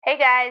Hey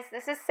guys,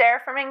 this is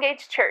Sarah from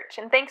Engaged Church,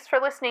 and thanks for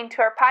listening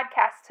to our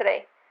podcast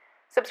today.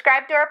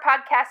 Subscribe to our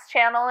podcast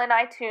channel in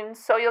iTunes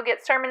so you'll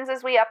get sermons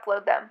as we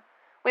upload them.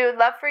 We would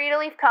love for you to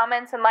leave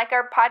comments and like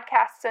our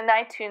podcasts in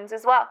iTunes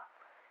as well.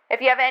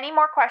 If you have any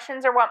more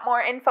questions or want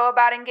more info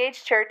about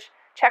Engaged Church,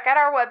 check out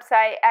our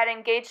website at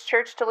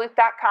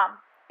engagedchurchduluth.com.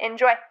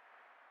 Enjoy!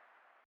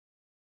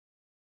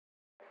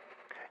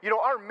 You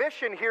know, our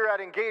mission here at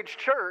Engaged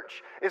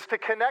Church is to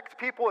connect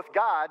people with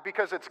God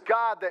because it's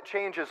God that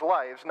changes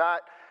lives,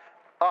 not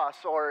us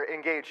or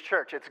Engaged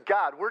Church. It's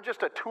God. We're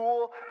just a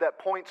tool that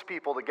points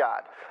people to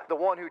God, the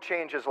one who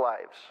changes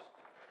lives.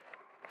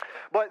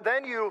 But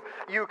then you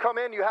come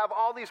in, you have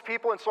all these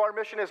people, and so our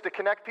mission is to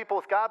connect people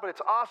with God, but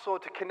it's also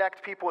to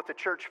connect people with the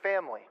church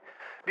family.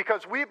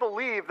 Because we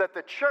believe that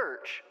the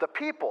church, the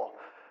people,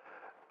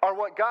 are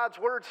what God's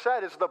word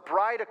said is the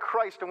bride of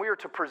Christ, and we are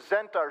to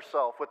present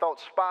ourselves without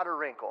spot or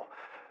wrinkle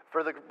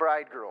for the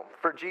bridegroom,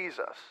 for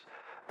Jesus.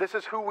 This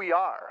is who we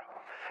are.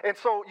 And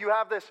so you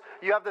have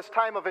this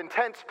time of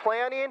intense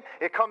planning.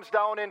 It comes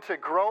down into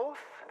growth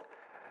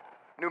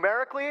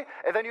numerically,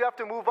 and then you have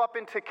to move up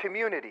into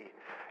community.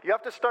 You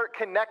have to start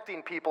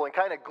connecting people and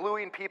kind of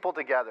gluing people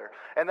together.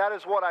 And that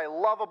is what I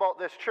love about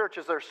this church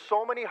is there's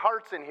so many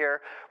hearts in here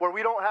where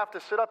we don't have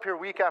to sit up here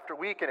week after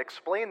week and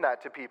explain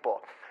that to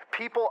people.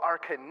 People are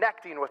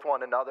connecting with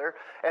one another,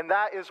 and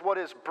that is what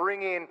is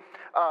bringing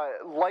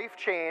life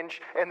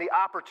change and the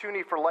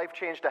opportunity for life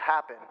change to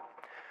happen.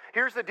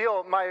 Here's the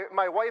deal.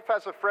 My wife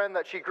has a friend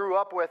that she grew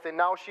up with, and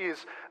now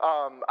she's,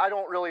 I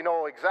don't really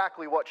know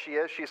exactly what she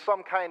is. She's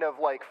some kind of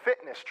like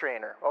fitness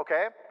trainer,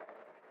 okay?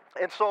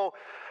 And so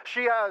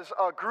she has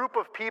a group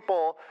of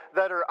people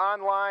that are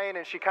online,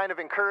 and she kind of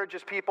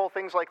encourages people,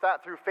 things like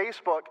that, through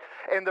Facebook,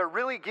 and they're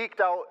really geeked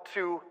out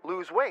to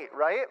lose weight,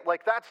 right?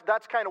 Like that's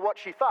kind of what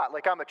she thought.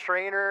 Like, I'm a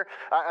trainer,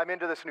 I'm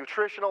into this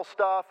nutritional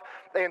stuff,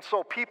 and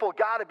so people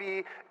got to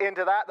be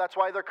into that. That's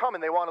why they're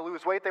coming. They want to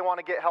lose weight, they want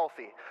to get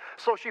healthy.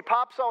 So she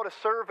pops out a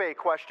survey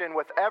question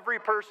with every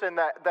person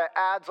that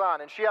adds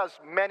on, and she has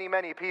many,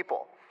 many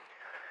people.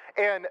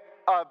 And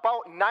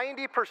about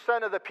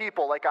 90% of the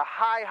people, like a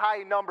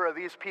high number of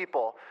these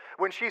people,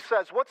 when she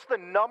says, what's the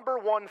number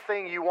one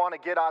thing you want to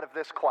get out of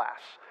this class?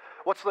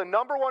 What's the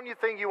number one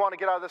thing you want to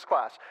get out of this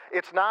class?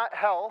 It's not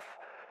health.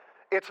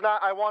 It's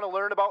not, I want to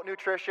learn about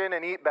nutrition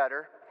and eat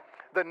better.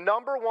 The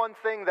number one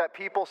thing that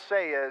people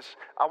say is,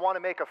 I want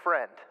to make a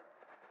friend.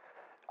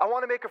 I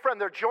want to make a friend.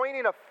 They're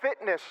joining a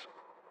fitness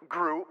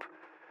group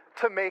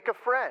to make a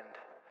friend.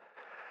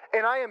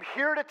 And I am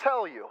here to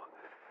tell you,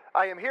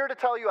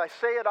 I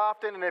say it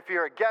often, and if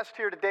you're a guest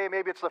here today,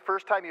 maybe it's the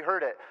first time you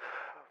heard it.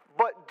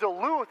 But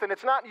Duluth, and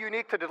it's not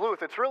unique to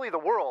Duluth, it's really the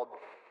world.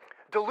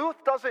 Duluth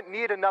doesn't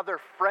need another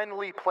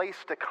friendly place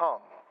to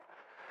come.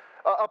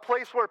 A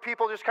place where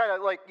people just kind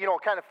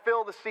of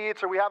fill the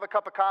seats, or we have a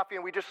cup of coffee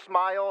and we just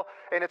smile,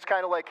 and it's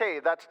kind of like, hey,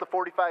 that's the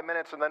 45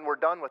 minutes and then we're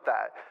done with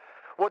that.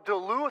 What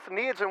Duluth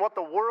needs and what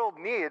the world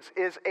needs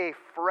is a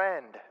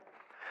friend.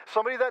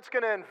 Somebody that's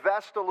going to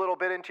invest a little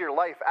bit into your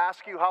life,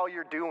 ask you how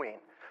you're doing.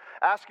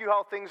 Ask you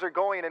how things are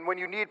going, and when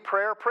you need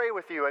prayer, pray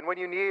with you, and when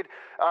you need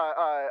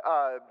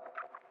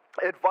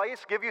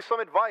advice, give you some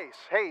advice.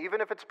 Hey,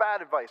 even if it's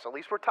bad advice, at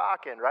least we're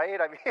talking,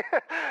 right? I mean,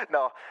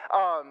 no,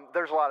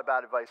 there's a lot of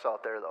bad advice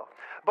out there, though.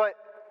 But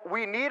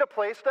we need a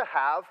place to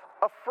have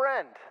a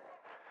friend,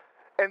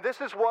 and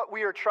this is what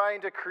we are trying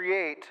to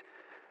create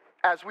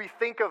as we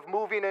think of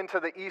moving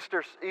into the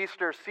Easter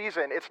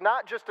season. It's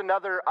not just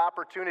another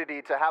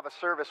opportunity to have a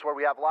service where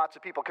we have lots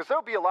of people, because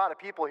there'll be a lot of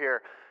people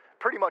here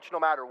pretty much no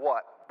matter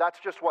what. That's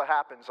just what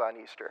happens on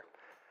Easter.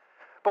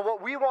 But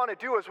what we want to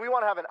do is we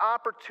want to have an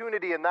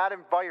opportunity in that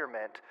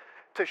environment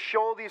to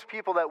show these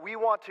people that we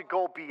want to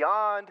go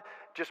beyond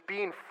just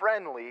being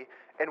friendly,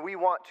 and we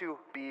want to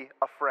be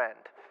a friend.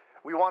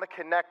 We want to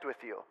connect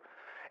with you.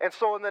 And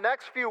so in the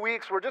next few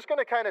weeks, we're just going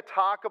to kind of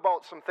talk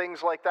about some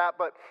things like that,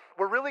 but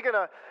we're really going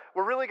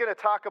to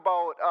talk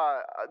about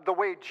the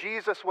way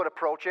Jesus would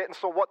approach it, and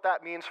so what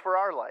that means for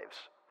our lives.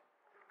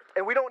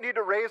 And we don't need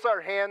to raise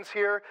our hands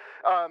here,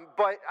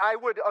 but I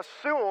would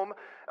assume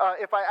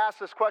if I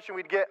asked this question,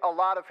 we'd get a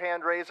lot of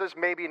hand raises,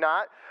 maybe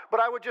not. But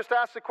I would just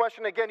ask the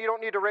question again, you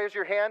don't need to raise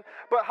your hand,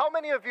 but how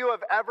many of you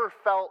have ever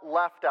felt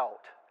left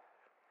out?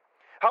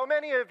 How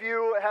many of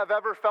you have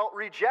ever felt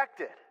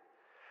rejected?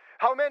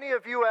 How many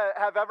of you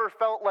have ever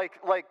felt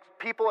like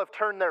people have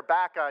turned their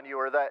back on you,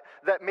 or that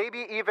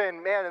maybe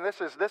even, man, and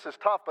this is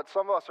tough, but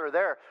some of us are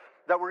there,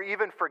 that we're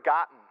even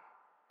forgotten?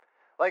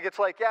 Like, it's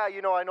like, yeah,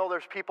 I know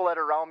there's people that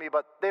are around me,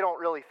 but they don't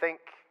really think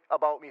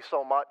about me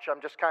so much.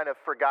 I'm just kind of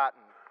forgotten.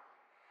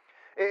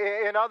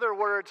 In other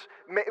words,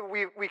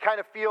 we kind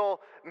of feel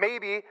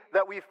maybe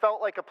that we felt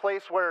like a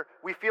place where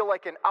we feel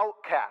like an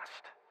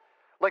outcast.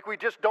 Like we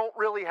just don't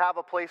really have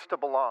a place to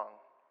belong.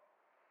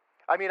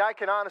 I mean, I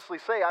can honestly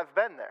say I've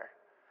been there.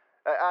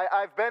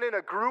 I've been in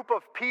a group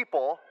of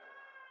people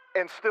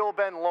and still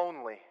been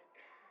lonely.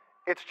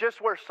 It's just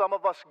where some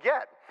of us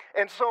get.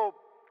 And so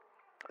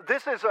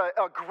this is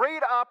a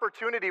great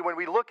opportunity when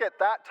we look at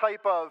that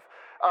type of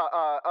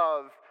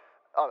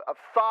of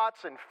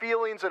thoughts and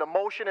feelings and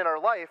emotion in our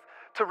life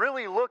to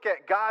really look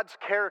at God's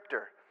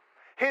character.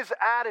 His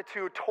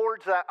attitude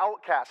towards that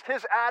outcast,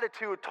 his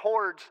attitude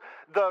towards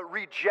the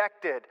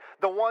rejected,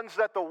 the ones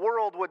that the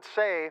world would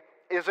say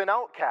is an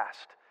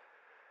outcast.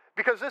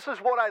 Because this is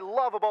what I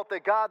love about the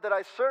God that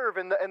I serve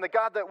and the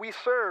God that we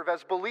serve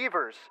as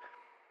believers,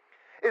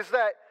 is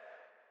that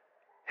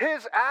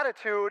his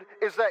attitude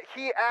is that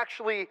he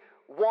actually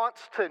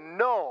wants to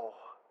know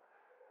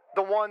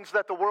the ones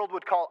that the world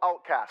would call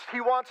outcasts.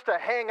 He wants to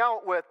hang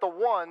out with the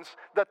ones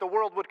that the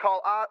world would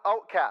call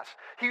outcasts.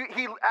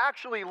 He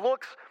actually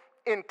looks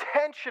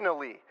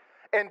intentionally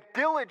and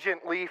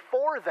diligently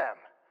for them.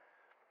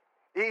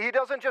 He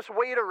doesn't just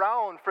wait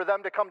around for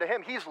them to come to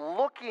him. He's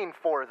looking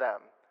for them,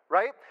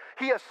 right?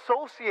 He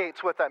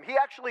associates with them. He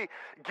actually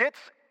gets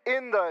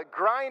in the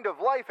grind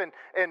of life and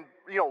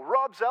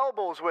rubs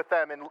elbows with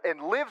them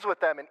and lives with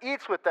them and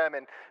eats with them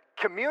and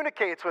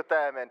communicates with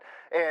them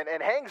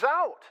and hangs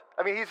out.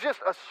 I mean, he's just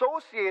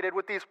associated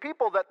with these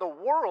people that the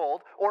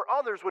world or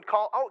others would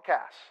call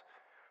outcasts.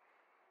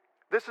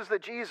 This is the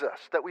Jesus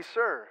that we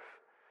serve.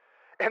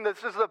 And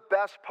this is the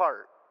best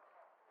part.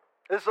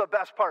 This is the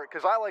best part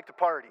because I like to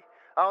party.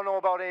 I don't know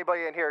about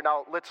anybody in here.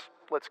 Now, let's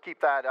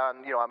keep that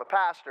on, I'm a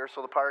pastor,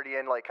 so the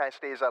partying kind of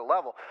stays at a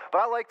level. But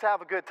I like to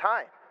have a good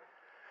time.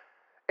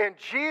 And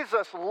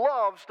Jesus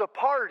loves to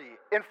party.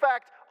 In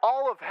fact,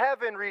 all of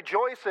heaven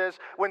rejoices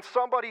when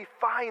somebody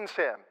finds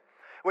him.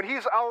 When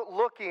he's out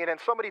looking and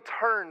somebody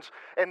turns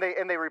and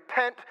they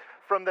repent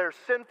from their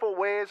sinful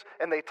ways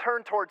and they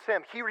turn towards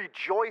him, he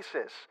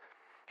rejoices.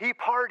 He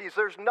parties.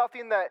 There's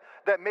nothing that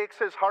makes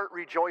his heart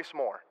rejoice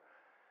more.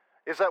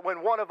 Is that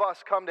when one of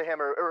us come to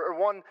him or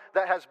one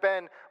that has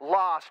been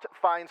lost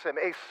finds him,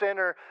 a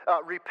sinner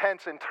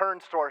repents and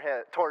turns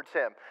towards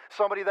him.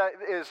 Somebody that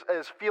is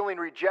feeling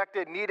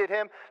rejected, needed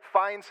him,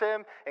 finds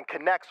him and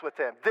connects with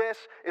him. This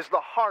is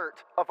the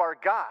heart of our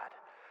God.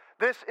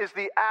 This is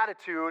the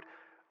attitude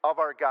of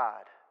our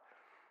God.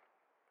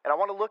 And I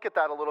want to look at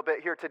that a little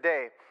bit here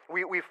today.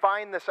 We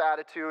find this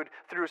attitude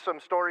through some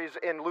stories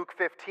in Luke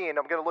 15.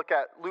 I'm going to look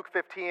at Luke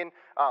 15,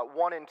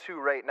 1 and 2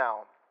 right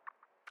now.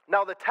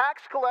 Now the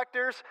tax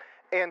collectors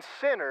and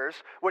sinners,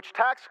 which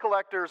tax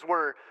collectors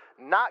were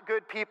not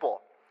good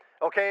people.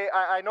 Okay,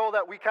 I know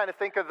that we kind of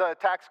think of the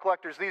tax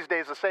collectors these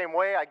days the same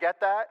way, I get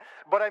that.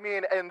 But I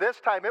mean, in this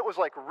time it was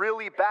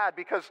really bad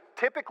because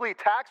typically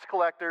tax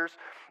collectors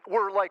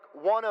were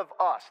one of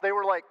us. They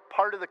were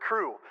part of the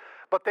crew.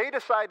 But they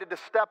decided to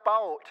step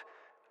out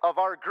of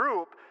our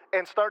group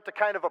and start to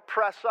kind of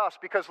oppress us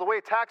because the way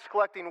tax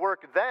collecting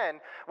worked then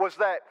was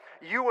that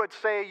you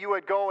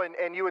would go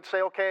and you would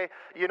say, okay,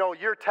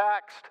 you're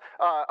taxed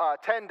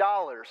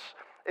 $10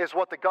 is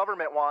what the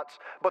government wants,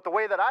 but the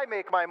way that I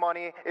make my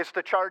money is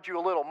to charge you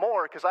a little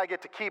more because I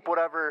get to keep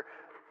whatever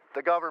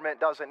the government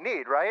doesn't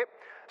need, right?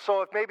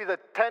 So if maybe the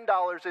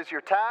 $10 is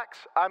your tax,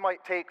 I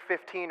might take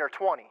 15 or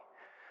 20.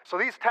 So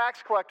these tax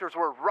collectors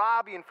were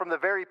robbing from the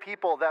very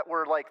people that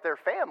were their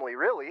family,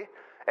 really,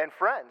 and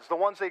friends, the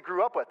ones they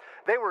grew up with.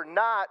 They were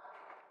not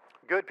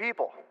good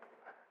people.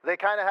 They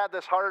kind of had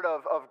this heart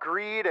of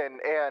greed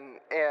and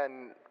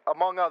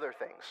among other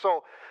things.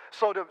 So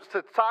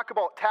to talk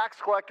about tax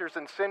collectors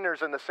and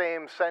sinners in the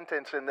same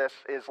sentence in this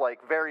is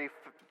very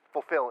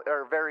fulfilling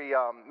or very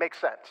makes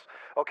sense.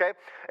 Okay,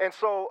 and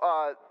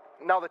so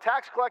now the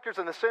tax collectors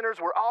and the sinners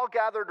were all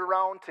gathered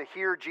around to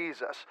hear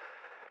Jesus.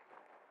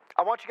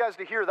 I want you guys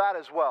to hear that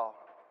as well.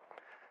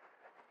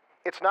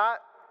 It's not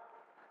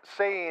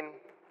saying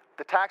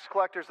the tax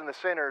collectors and the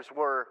sinners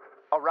were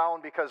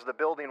around because the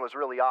building was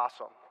really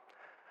awesome.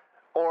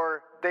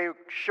 Or they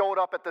showed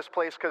up at this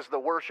place because the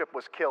worship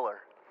was killer.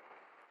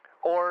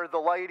 Or the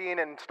lighting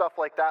and stuff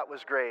like that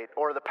was great.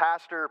 Or the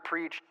pastor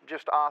preached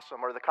just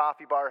awesome. Or the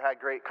coffee bar had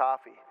great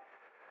coffee.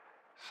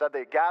 Said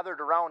they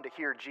gathered around to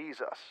hear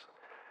Jesus.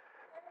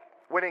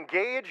 When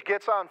Engage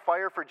gets on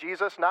fire for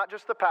Jesus, not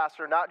just the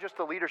pastor, not just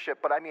the leadership,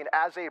 but I mean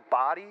as a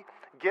body,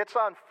 gets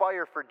on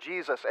fire for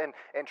Jesus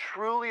and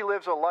truly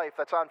lives a life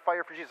that's on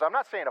fire for Jesus. I'm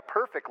not saying a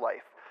perfect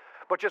life,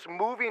 but just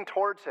moving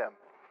towards him.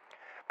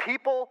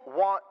 People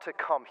want to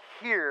come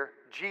hear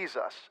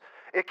Jesus.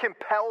 It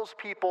compels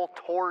people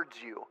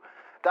towards you.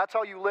 That's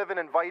how you live an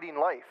inviting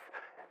life.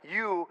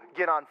 You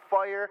get on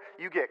fire,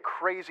 you get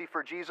crazy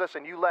for Jesus,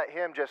 and you let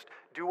him just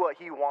do what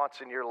he wants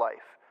in your life.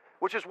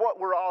 Which is what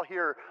we're all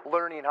here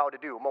learning how to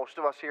do. Most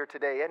of us here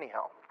today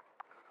anyhow.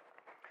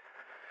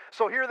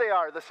 So here they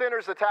are, the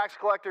sinners, the tax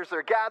collectors,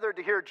 they're gathered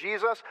to hear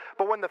Jesus.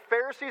 But when the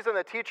Pharisees and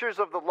the teachers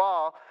of the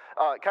law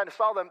kind of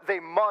saw them, they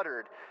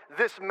muttered,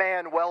 "This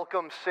man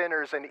welcomes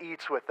sinners and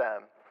eats with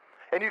them."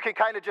 And you can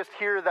kind of just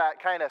hear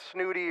that kind of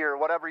snooty or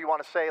whatever you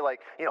want to say,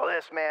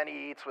 this man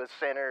eats with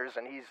sinners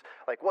and he's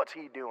what's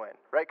he doing,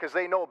 right? Because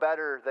they know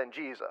better than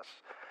Jesus,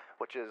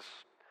 which is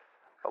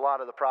a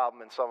lot of the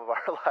problem in some of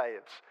our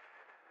lives.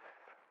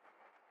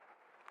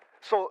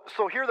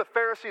 So here the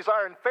Pharisees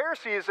are, and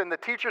Pharisees and the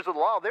teachers of the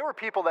law, they were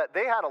people that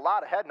they had a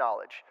lot of head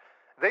knowledge.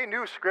 they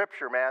knew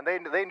Scripture, man.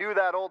 They knew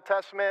that Old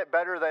Testament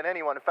better than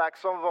anyone. In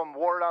fact, some of them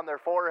wore it on their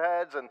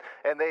foreheads, and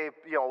they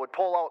would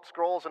pull out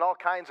scrolls and all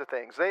kinds of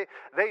things.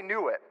 They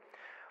knew it.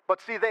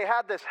 But see, they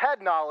had this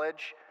head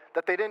knowledge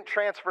that they didn't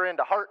transfer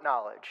into heart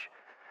knowledge.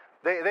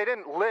 They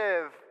didn't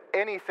live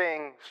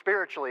anything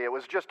spiritually. It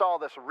was just all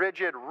this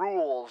rigid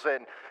rules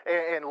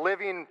and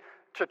living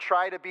to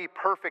try to be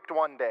perfect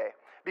one day.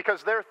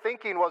 Because their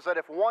thinking was that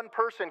if one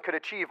person could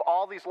achieve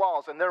all these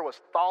laws, and there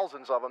was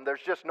thousands of them,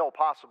 there's just no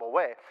possible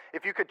way.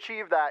 If you could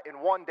achieve that in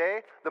one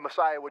day, the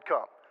Messiah would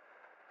come.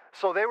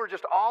 So they were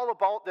just all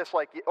about this,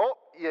 like, oh,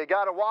 you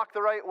got to walk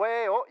the right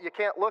way. Oh, you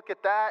can't look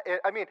at that.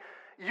 I mean,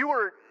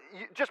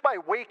 just by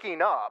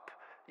waking up,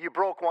 you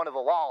broke one of the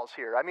laws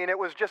here. I mean, it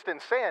was just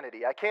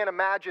insanity. I can't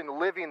imagine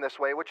living this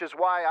way, which is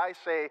why I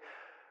say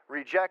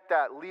reject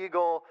that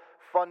legal,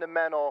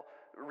 fundamental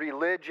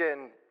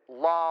religion,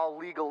 law,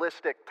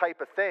 legalistic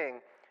type of thing,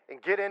 and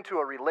get into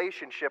a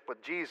relationship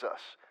with Jesus.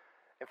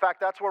 In fact,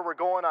 that's where we're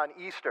going on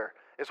Easter,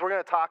 is we're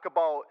going to talk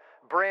about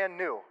brand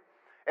new,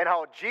 and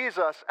how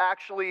Jesus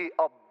actually,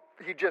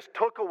 he just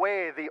took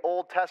away the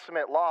Old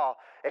Testament law,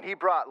 and he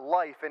brought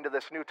life into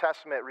this New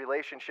Testament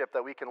relationship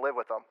that we can live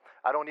with him.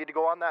 I don't need to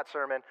go on that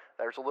sermon.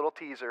 There's a little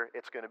teaser.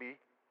 It's going to be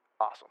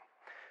awesome.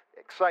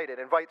 Excited.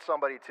 Invite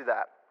somebody to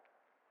that.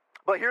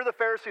 But here the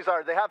Pharisees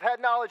are. They have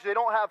head knowledge. They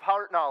don't have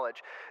heart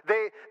knowledge.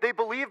 They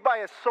believe by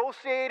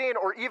associating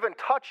or even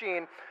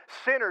touching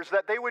sinners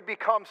that they would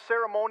become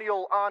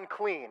ceremonial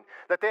unclean,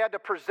 that they had to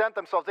present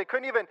themselves. They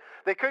couldn't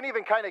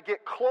even kind of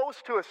get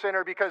close to a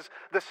sinner because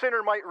the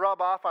sinner might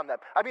rub off on them.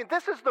 I mean,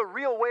 this is the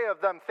real way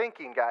of them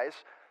thinking, guys.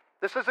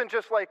 This isn't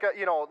just like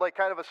like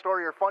kind of a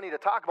story or funny to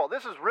talk about.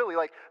 This is really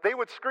like they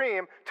would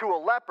scream to a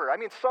leper. I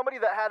mean, somebody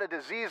that had a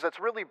disease that's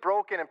really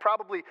broken and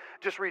probably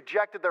just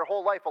rejected their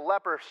whole life. A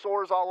leper,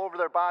 sores all over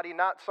their body,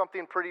 not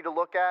something pretty to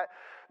look at.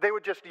 They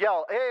would just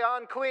yell, "Hey,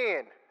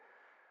 unclean."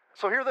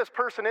 So here this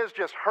person is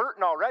just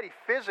hurting already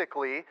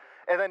physically,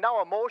 and then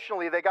now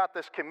emotionally they got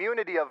this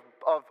community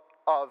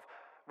of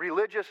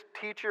religious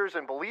teachers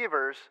and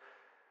believers,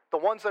 the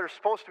ones that are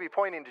supposed to be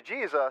pointing to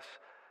Jesus,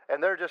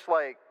 and they're just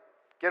like,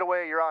 "Get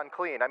away, you're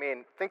unclean." I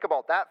mean, think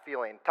about that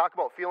feeling. Talk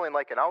about feeling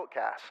like an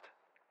outcast.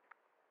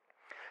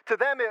 To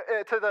them,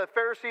 to the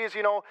Pharisees,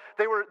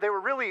 they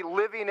were really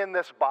living in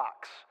this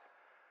box.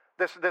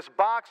 This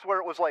box where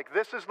it was like,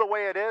 this is the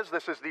way it is.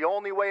 This is the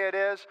only way it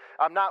is.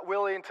 I'm not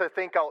willing to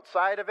think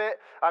outside of it.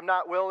 I'm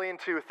not willing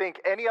to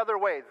think any other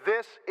way.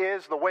 This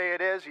is the way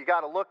it is. You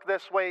got to look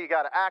this way. You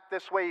got to act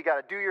this way. You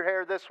got to do your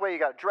hair this way. You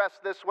got to dress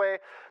this way.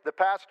 The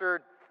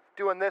pastor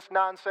doing this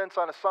nonsense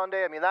on a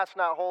Sunday, I mean, that's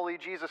not holy.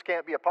 Jesus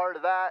can't be a part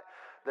of that.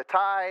 The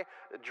tie,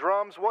 the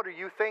drums, what are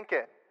you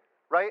thinking?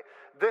 Right?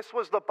 This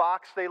was the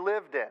box they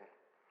lived in.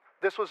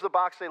 This was the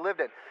box they lived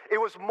in. It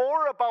was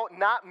more about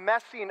not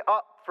messing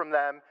up from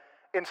them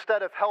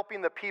instead of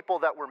helping the people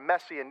that were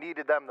messy and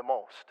needed them the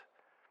most.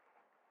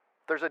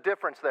 There's a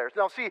difference there.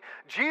 Now see,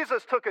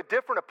 Jesus took a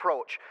different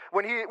approach.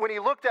 When he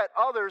looked at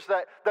others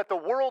that the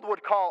world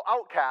would call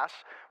outcasts,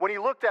 when he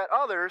looked at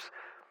others,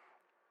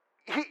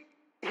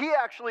 he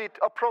actually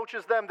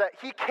approaches them that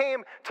he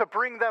came to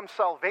bring them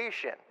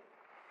salvation.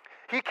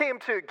 He came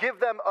to give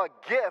them a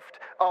gift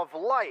of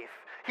life.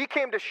 He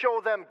came to show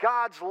them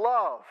God's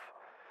love.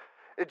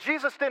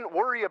 Jesus didn't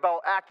worry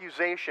about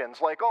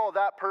accusations like, oh,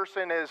 that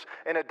person is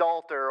an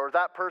adulterer, or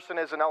that person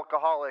is an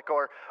alcoholic,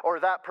 or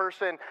that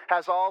person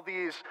has all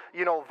these,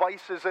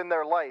 vices in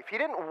their life. He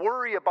didn't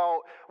worry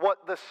about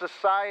what the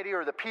society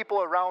or the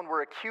people around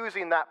were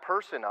accusing that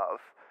person of.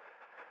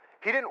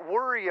 He didn't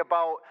worry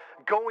about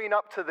going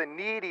up to the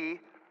needy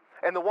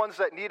and the ones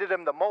that needed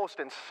him the most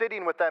and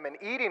sitting with them and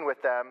eating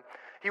with them.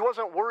 He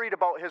wasn't worried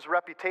about his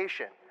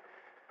reputation.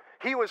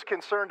 He was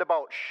concerned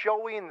about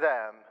showing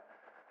them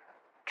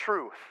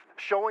truth,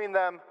 showing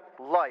them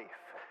life,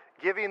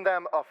 giving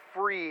them a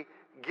free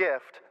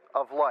gift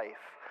of life.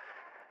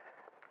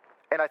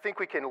 And I think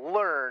we can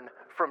learn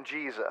from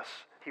Jesus.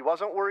 He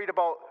wasn't worried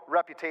about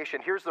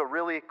reputation. Here's the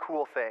really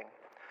cool thing.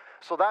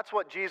 So that's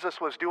what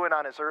Jesus was doing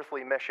on his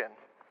earthly mission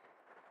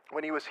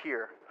when he was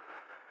here.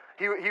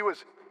 He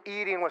was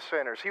eating with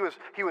sinners. He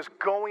was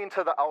going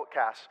to the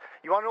outcasts.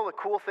 You want to know the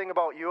cool thing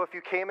about you? If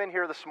you came in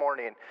here this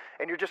morning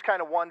and you're just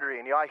kind of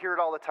wondering, I hear it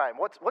all the time,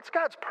 what's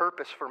God's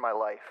purpose for my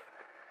life?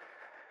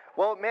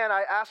 Well, man,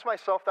 I ask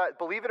myself that,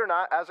 believe it or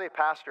not, as a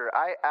pastor,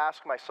 I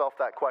ask myself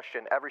that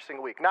question every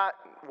single week. Not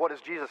what does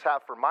Jesus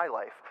have for my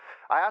life?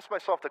 I ask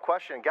myself the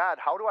question, God,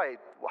 how do I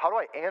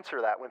answer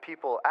that when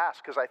people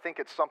ask? Because I think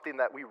it's something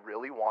that we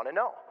really want to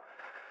know.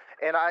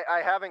 And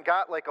I haven't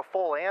got like a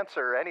full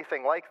answer or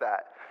anything like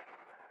that.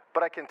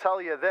 But I can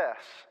tell you this,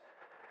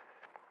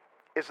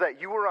 is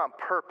that you were on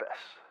purpose.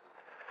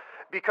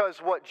 Because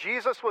what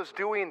Jesus was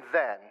doing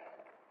then,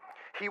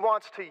 he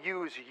wants to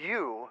use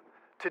you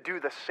to do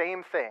the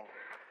same thing.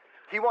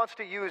 He wants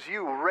to use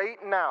you right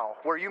now,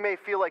 where you may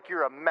feel like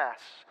you're a mess.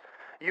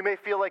 You may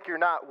feel like you're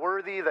not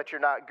worthy, that you're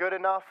not good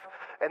enough.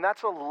 And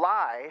that's a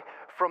lie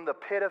from the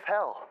pit of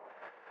hell.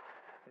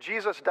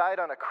 Jesus died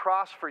on a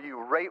cross for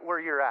you right where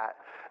you're at.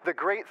 The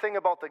great thing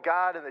about the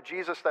God and the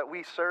Jesus that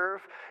we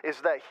serve is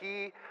that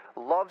he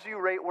loves you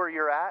right where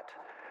you're at,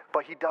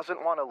 but he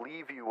doesn't want to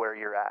leave you where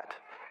you're at.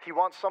 He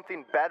wants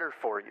something better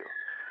for you.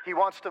 He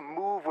wants to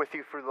move with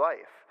you through life.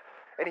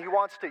 And he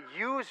wants to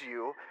use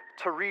you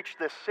to reach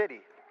this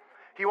city.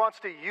 He wants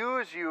to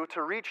use you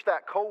to reach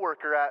that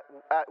coworker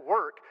at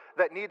work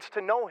that needs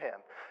to know him.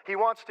 He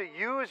wants to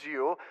use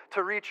you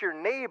to reach your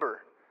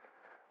neighbor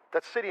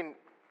that's sitting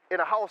in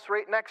a house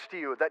right next to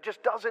you that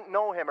just doesn't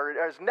know him or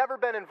has never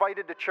been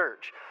invited to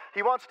church.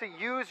 He wants to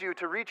use you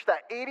to reach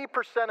that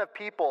 80% of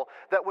people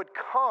that would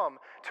come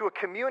to a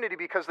community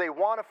because they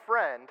want a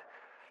friend,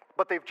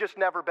 but they've just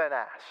never been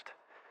asked.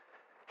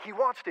 He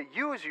wants to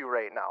use you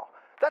right now.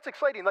 That's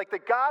exciting. Like the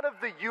God of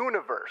the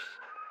universe,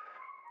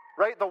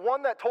 right? The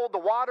one that told the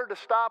water to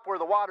stop where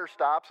the water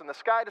stops, and the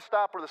sky to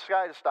stop where the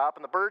sky to stop,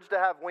 and the birds to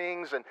have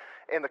wings,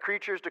 and the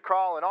creatures to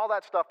crawl, and all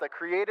that stuff that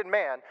created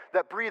man,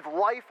 that breathed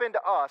life into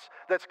us,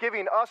 that's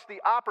giving us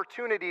the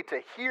opportunity to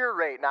hear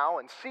right now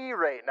and see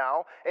right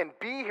now and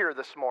be here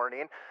this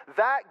morning.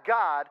 That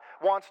God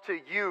wants to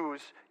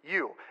use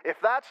you. If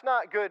that's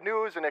not good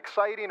news and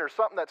exciting or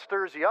something that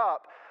stirs you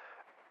up,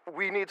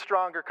 we need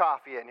stronger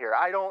coffee in here.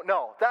 I don't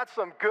know. That's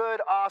some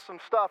good, awesome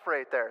stuff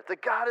right there. The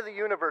God of the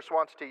universe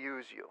wants to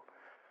use you.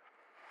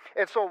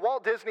 And so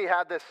Walt Disney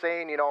had this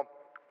saying,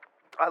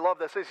 I love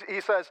this.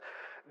 He says,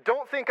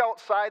 don't think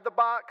outside the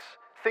box,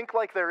 think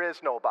like there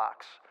is no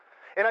box.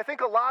 And I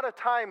think a lot of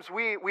times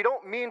we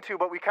don't mean to,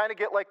 but we kind of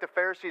get like the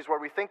Pharisees where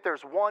we think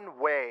there's one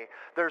way,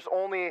 there's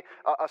only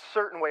a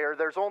certain way, or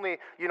there's only,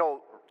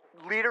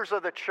 leaders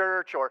of the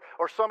church or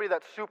somebody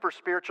that's super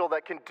spiritual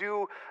that can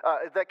do,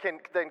 that can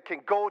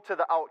go to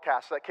the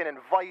outcasts, that can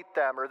invite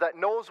them, or that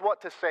knows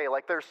what to say.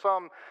 Like there's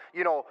some,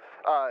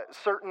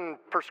 certain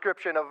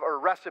prescription or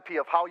recipe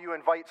of how you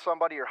invite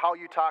somebody or how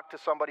you talk to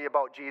somebody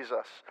about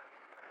Jesus.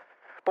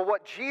 But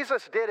what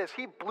Jesus did is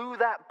he blew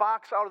that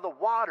box out of the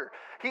water.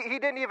 He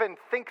didn't even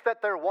think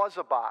that there was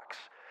a box.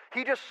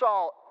 He just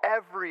saw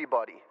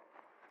everybody,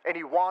 and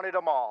he wanted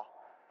them all.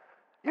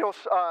 1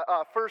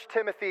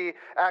 Timothy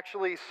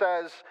actually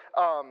says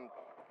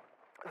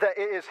that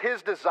it is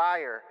his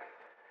desire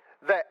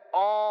that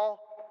all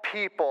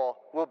people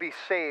will be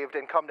saved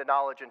and come to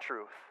knowledge and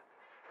truth.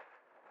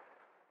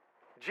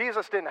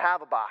 Jesus didn't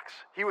have a box.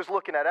 He was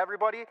looking at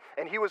everybody,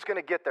 and he was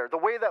going to get there. The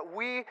way that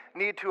we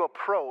need to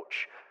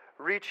approach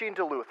reaching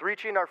Duluth,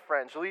 reaching our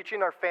friends,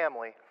 reaching our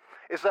family,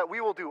 is that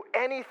we will do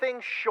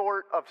anything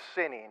short of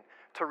sinning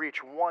to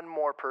reach one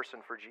more person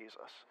for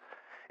Jesus.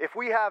 If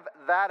we have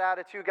that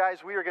attitude,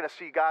 guys, we are going to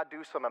see God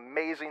do some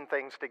amazing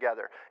things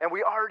together. And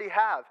we already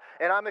have.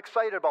 And I'm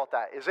excited about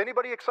that. Is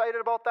anybody excited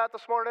about that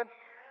this morning?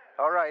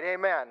 All right,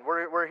 amen.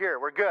 We're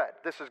here. We're good.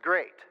 This is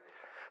great.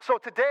 So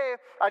today,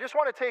 I just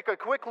want to take a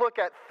quick look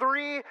at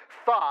three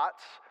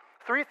thoughts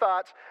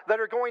that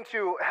are going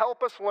to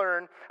help us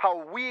learn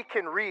how we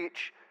can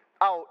reach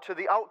out to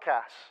the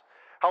outcasts.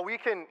 How we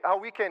can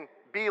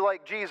be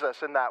like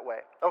Jesus in that way,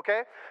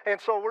 okay?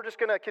 And so we're just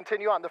going to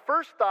continue on. The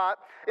first thought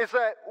is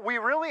that we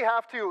really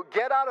have to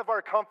get out of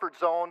our comfort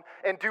zone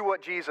and do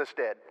what Jesus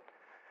did.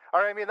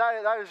 All right, I mean,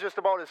 that is just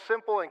about as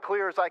simple and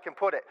clear as I can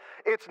put it.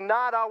 It's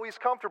not always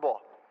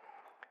comfortable.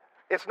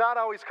 It's not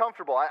always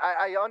comfortable.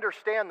 I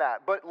understand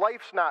that, but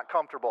life's not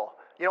comfortable.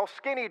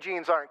 Skinny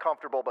jeans aren't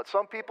comfortable, but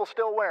some people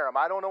still wear them.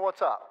 I don't know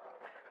what's up.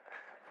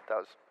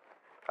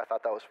 I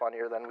thought that was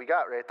funnier than we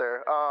got right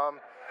there.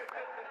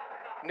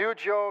 New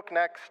joke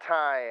next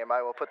time.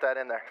 I will put that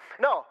in there.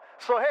 No.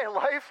 So, hey,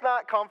 life's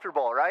not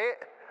comfortable, right?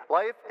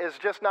 Life is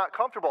just not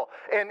comfortable.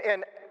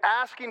 And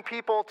asking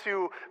people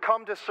to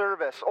come to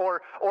service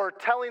or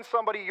telling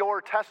somebody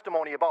your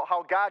testimony about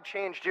how God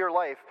changed your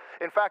life.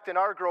 In fact, in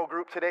our Grow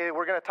group today,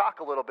 we're going to talk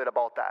a little bit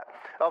about that,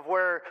 of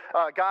where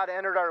God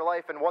entered our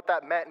life and what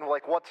that meant and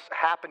like what's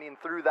happening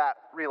through that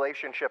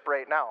relationship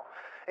right now.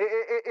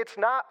 It's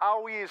not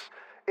always...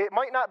 It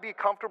might not be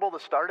comfortable to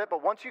start it,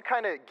 but once you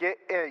kind of get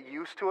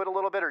used to it a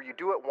little bit, or you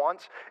do it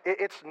once,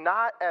 it's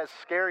not as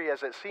scary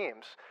as it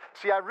seems.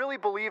 See, I really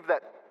believe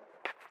that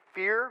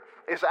fear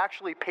is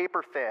actually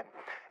paper thin,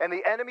 and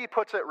the enemy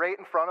puts it right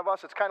in front of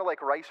us. It's kind of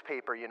like rice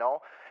paper,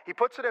 He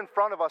puts it in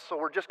front of us, so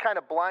we're just kind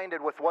of blinded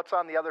with what's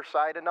on the other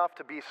side enough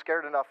to be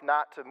scared enough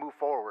not to move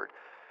forward.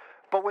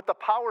 But with the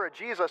power of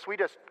Jesus, we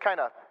just kind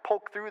of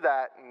poke through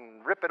that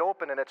and rip it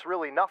open, and it's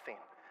really nothing.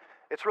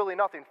 It's really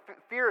nothing.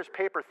 Fear is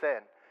paper thin.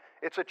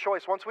 It's a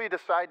choice. Once we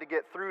decide to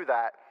get through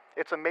that,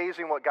 it's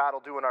amazing what God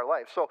will do in our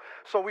life.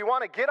 So we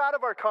want to get out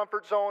of our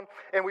comfort zone,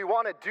 and we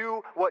want to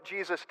do what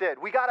Jesus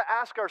did. We got to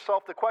ask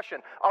ourselves the question,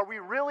 are we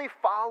really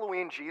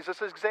following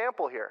Jesus'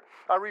 example here?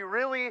 Are we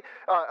really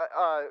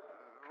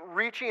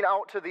reaching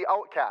out to the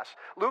outcasts?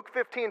 Luke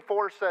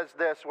 15:4 says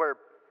this, where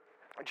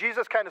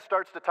Jesus kind of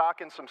starts to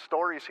talk in some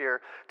stories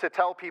here to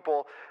tell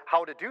people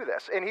how to do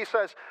this. And he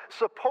says,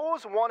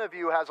 suppose one of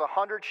you has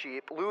 100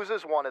 sheep,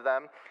 loses one of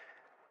them.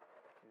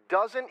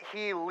 Doesn't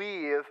he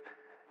leave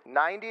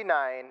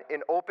 99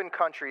 in open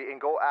country and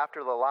go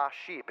after the lost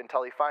sheep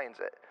until he finds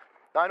it?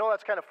 Now, I know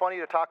that's kind of funny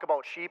to talk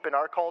about sheep in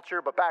our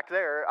culture, but back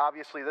there,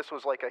 obviously, this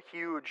was like a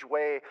huge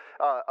way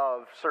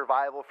of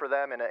survival for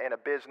them and a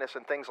business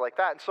and things like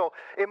that. And so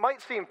it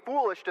might seem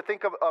foolish to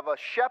think of a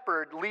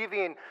shepherd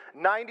leaving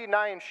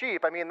 99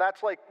 sheep. I mean,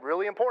 that's like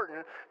really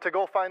important to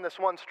go find this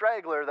one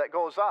straggler that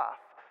goes off.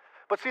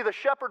 But see, the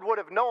shepherd would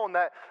have known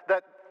that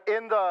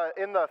in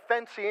the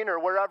fencing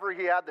or wherever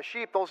he had the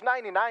sheep, those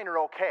 99 are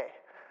okay.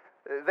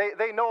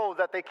 They know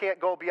that they can't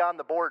go beyond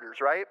the borders,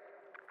 right?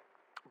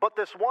 But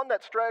this one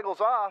that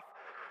straggles off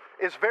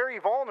is very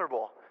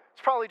vulnerable.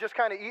 It's probably just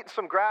kind of eating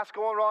some grass,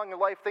 going along in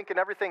life, thinking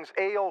everything's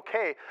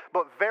A-okay,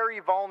 but very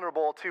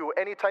vulnerable to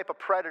any type of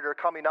predator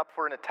coming up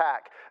for an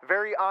attack,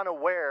 very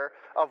unaware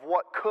of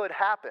what could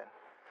happen.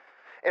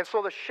 And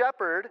so the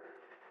shepherd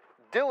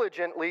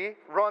diligently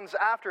runs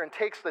after and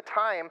takes the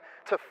time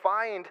to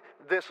find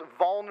this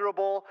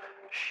vulnerable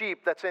sheep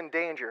that's in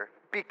danger,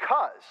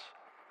 because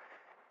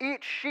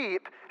each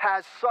sheep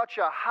has such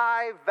a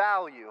high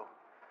value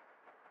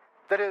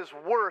that is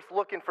worth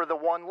looking for the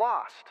one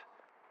lost.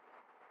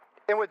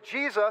 And with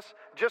Jesus,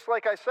 just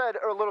like I said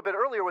a little bit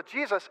earlier, with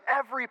Jesus,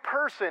 every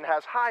person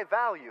has high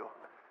value.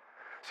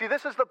 See,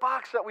 this is the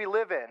box that we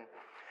live in.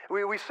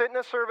 We sit in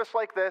a service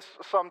like this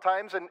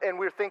sometimes and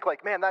we think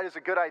like, man, that is a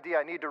good idea,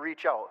 I need to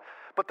reach out.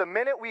 But the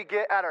minute we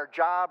get at our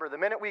job, or the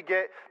minute we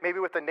get maybe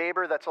with a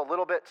neighbor that's a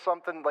little bit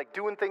something like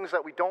doing things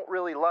that we don't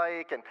really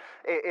like, and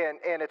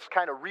it's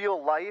kind of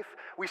real life,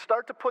 we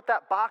start to put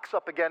that box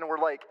up again and we're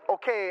like,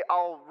 okay,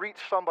 I'll reach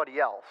somebody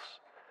else.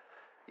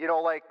 You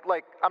know, like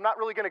I'm not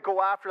really going to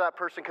go after that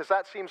person because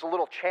that seems a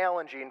little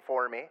challenging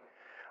for me.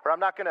 Or I'm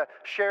not going to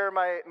share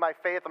my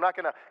faith. I'm not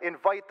going to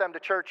invite them to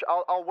church.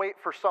 I'll wait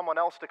for someone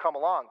else to come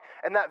along.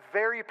 And that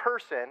very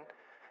person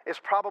is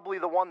probably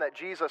the one that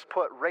Jesus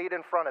put right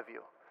in front of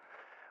you.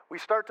 We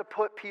start to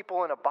put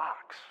people in a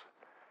box.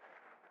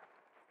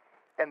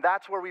 And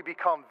that's where we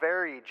become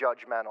very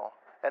judgmental.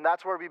 And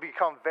that's where we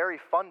become very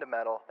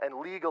fundamental and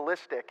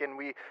legalistic. And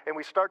we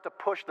start to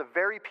push the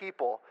very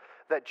people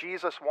that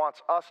Jesus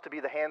wants us to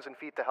be the hands and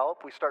feet to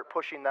help. We start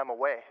pushing them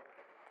away.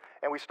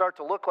 And we start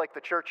to look like the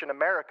church in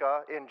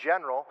America in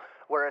general,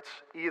 where it's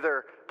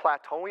either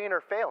plateauing or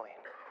failing.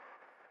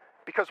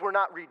 Because we're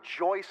not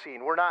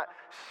rejoicing. We're not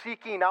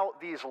seeking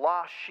out these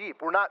lost sheep.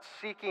 We're not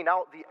seeking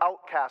out the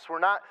outcasts. We're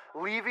not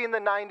leaving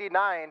the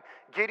 99,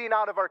 getting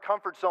out of our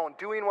comfort zone,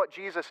 doing what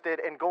Jesus did,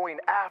 and going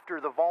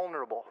after the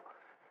vulnerable.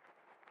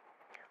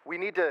 We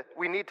need to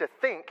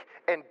think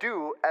and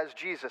do as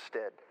Jesus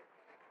did.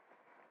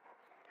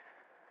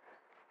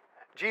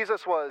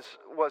 Jesus was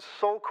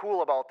so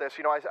cool about this.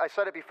 You know, I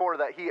said it before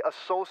that he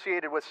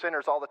associated with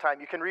sinners all the time.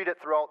 You can read it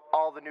throughout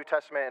all the New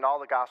Testament and all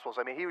the Gospels.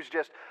 I mean, he was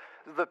just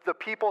the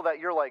people that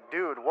you're like,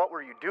 dude, what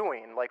were you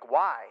doing? Like,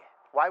 why?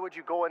 Why would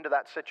you go into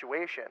that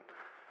situation?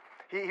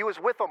 He was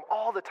with them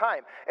all the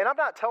time. And I'm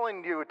not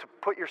telling you to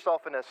put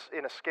yourself in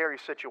a scary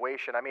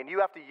situation. I mean, you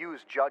have to use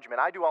judgment.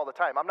 I do all the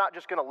time. I'm not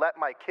just going to let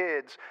my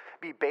kids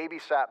be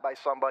babysat by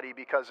somebody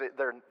because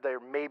they're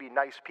maybe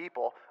nice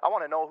people. I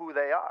want to know who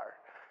they are.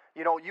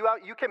 You know,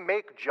 you can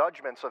make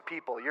judgments of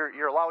people.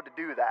 You're allowed to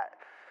do that.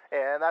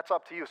 And that's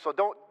up to you. So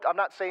I'm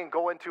not saying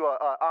go into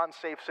an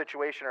unsafe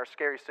situation or a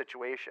scary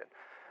situation.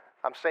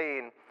 I'm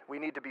saying we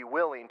need to be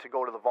willing to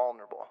go to the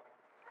vulnerable.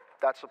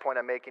 That's the point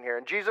I'm making here.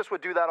 And Jesus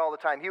would do that all the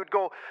time. He would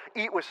go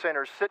eat with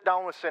sinners, sit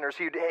down with sinners.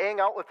 He would hang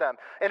out with them.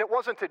 And it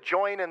wasn't to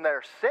join in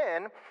their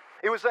sin.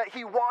 It was that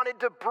he wanted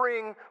to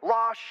bring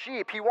lost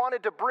sheep. He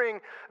wanted to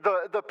bring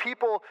the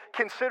people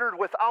considered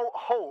without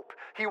hope.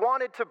 He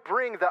wanted to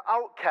bring the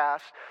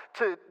outcasts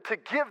to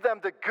give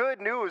them the good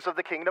news of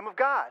the kingdom of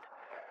God.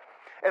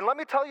 And let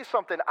me tell you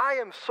something. I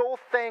am so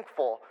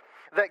thankful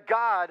that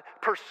God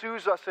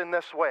pursues us in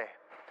this way.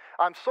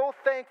 I'm so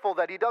thankful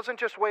that he doesn't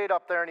just wait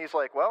up there and he's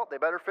like, well, they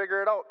better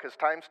figure it out because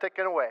time's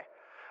ticking away.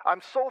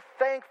 I'm so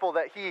thankful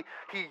that he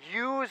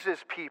uses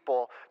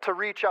people to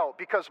reach out,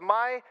 because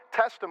my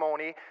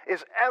testimony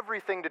is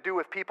everything to do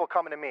with people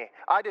coming to me.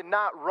 I did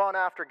not run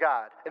after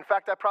God. In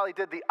fact, I probably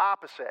did the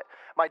opposite.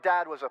 My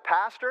dad was a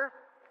pastor.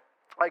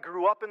 I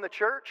grew up in the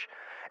church,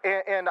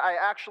 and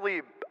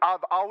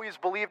I've always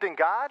believed in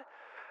God.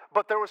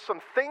 But there were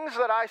some things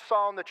that I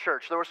saw in the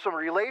church. There were some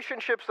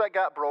relationships that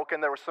got broken.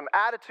 There were some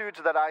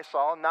attitudes that I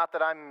saw. Not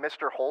that I'm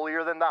Mr.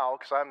 Holier than thou,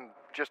 because I'm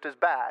just as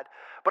bad.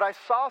 But I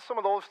saw some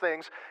of those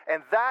things,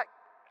 and that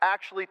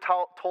actually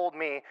told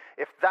me,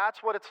 if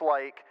that's what it's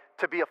like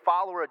to be a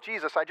follower of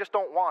Jesus, I just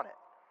don't want it.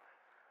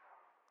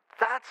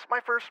 That's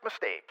my first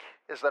mistake,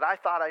 is that I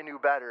thought I knew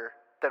better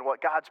than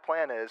what God's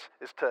plan is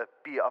to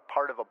be a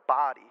part of a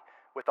body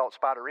without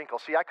spot or wrinkle.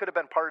 See, I could have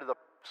been part of the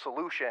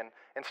solution.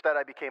 Instead,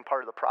 I became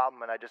part of the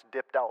problem, and I just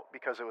dipped out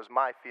because it was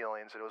my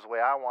feelings. It was the way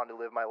I wanted to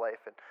live my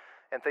life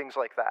and things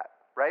like that,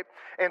 right?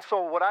 And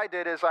so what I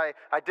did is I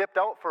dipped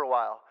out for a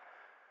while.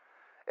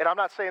 And I'm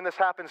not saying this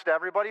happens to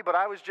everybody, but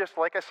I was just,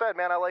 like I said,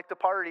 man, I like to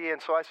party,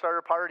 and so I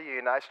started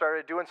partying. I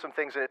started doing some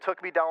things, and it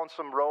took me down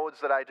some roads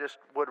that I just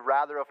would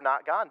rather have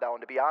not gone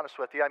down, to be honest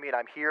with you. I mean,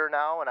 I'm here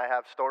now, and I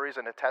have stories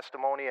and a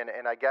testimony,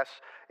 and I guess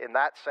in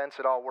that sense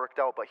it all worked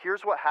out. But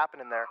here's what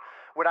happened in there.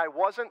 When I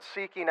wasn't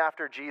seeking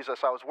after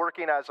Jesus, I was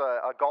working as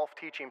a golf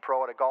teaching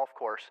pro at a golf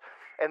course,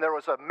 and there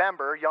was a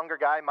member, younger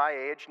guy my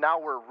age. Now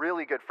we're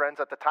really good friends.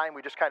 At the time,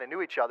 we just kind of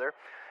knew each other.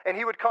 And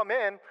he would come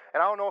in,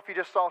 and I don't know if he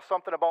just saw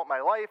something about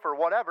my life or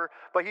whatever,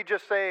 but he'd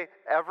just say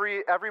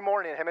every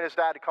morning, him and his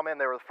dad would come in.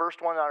 They were the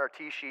first one on our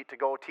tee sheet to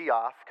go tee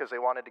off because they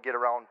wanted to get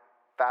around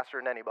faster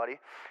than anybody.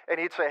 And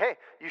he'd say, hey,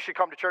 you should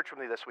come to church with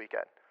me this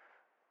weekend.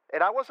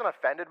 And I wasn't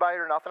offended by it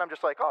or nothing. I'm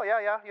just like, oh,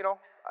 yeah, you know.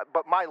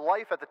 But my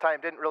life at the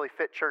time didn't really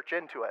fit church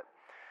into it.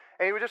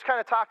 And he would just kind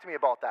of talk to me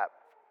about that.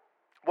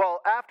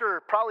 Well,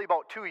 after probably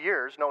about 2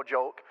 years, no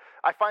joke,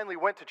 I finally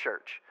went to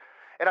church.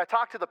 And I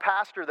talked to the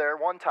pastor there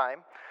one time,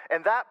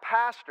 and that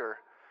pastor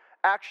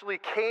actually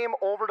came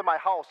over to my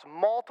house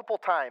multiple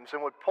times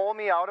and would pull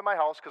me out of my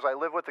house because I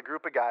live with a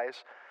group of guys,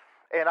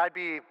 and I'd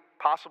be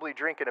possibly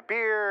drinking a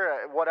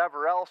beer,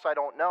 whatever else, I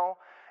don't know.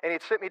 And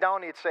he'd sit me down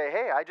and he'd say,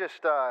 hey, I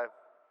just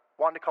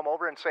wanted to come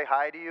over and say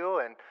hi to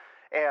you,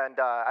 and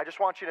I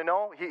just want you to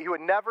know, he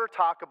would never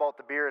talk about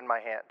the beer in my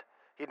hand.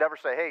 He'd never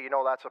say, hey, you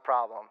know, that's a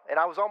problem. And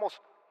I was almost,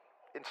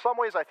 in some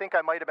ways, I think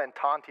I might have been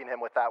taunting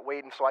him with that,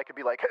 waiting so I could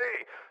be like,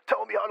 hey,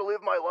 tell me how to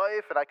live my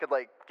life, and I could,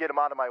 like, get him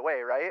out of my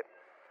way, right?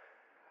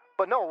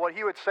 But no, what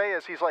he would say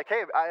is, he's like,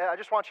 hey, I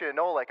just want you to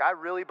know, like, I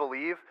really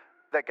believe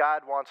that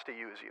God wants to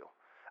use you.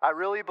 I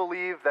really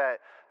believe that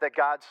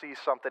God sees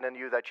something in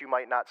you that you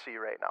might not see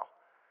right now.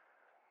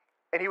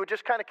 And he would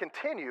just kind of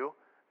continue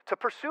to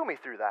pursue me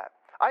through that.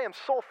 I am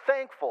so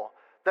thankful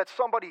that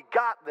somebody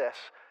got this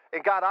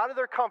and got out of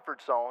their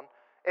comfort zone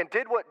and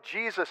did what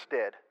Jesus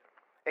did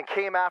and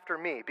came after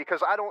me,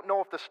 because I don't know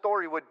if the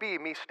story would be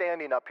me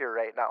standing up here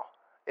right now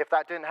if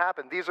that didn't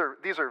happen. These are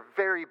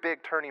very big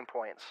turning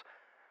points.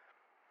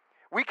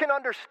 We can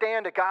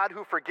understand a God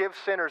who forgives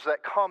sinners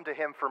that come to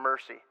him for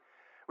mercy.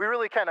 We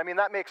really can. I mean,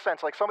 that makes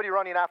sense. Like somebody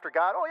running after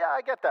God, oh yeah,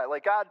 I get that.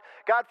 Like God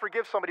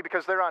forgives somebody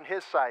because they're on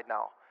his side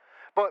now.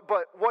 But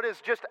what is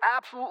just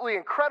absolutely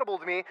incredible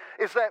to me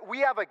is that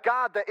we have a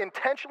God that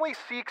intentionally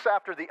seeks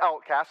after the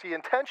outcasts. He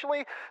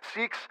intentionally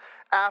seeks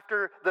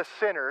after the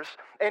sinners,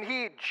 and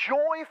he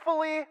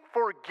joyfully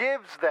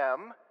forgives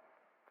them.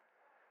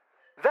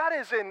 That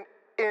is an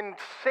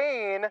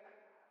insane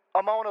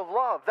amount of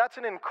love. That's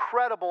an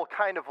incredible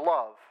kind of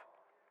love.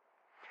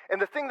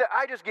 And the thing that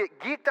I just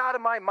get geeked out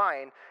of my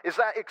mind is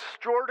that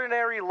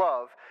extraordinary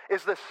love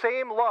is the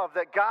same love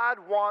that God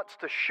wants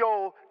to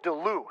show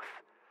Duluth.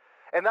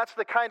 And that's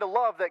the kind of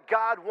love that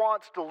God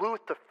wants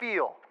Duluth to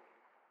feel.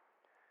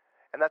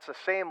 And that's the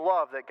same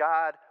love that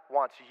God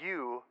wants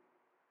you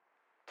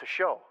to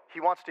show. He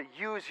wants to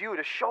use you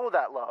to show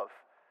that love.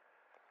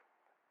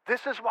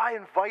 This is why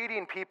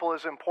inviting people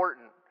is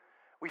important.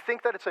 We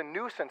think that it's a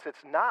nuisance.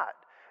 It's not.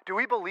 Do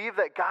we believe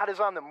that God is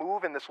on the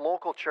move in this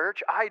local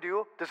church? I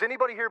do. Does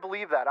anybody here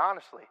believe that,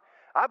 honestly?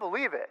 I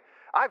believe it.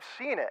 I've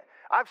seen it.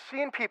 I've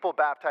seen people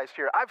baptized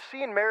here. I've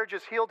seen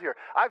marriages healed here.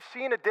 I've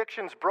seen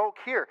addictions broke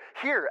here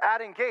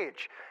at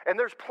Engage. And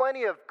there's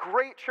plenty of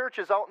great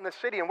churches out in the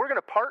city, and we're going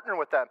to partner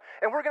with them.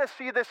 And we're going to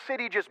see this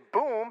city just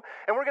boom,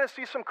 and we're going to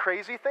see some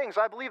crazy things.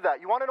 I believe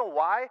that. You want to know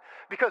why?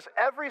 Because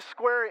every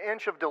square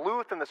inch of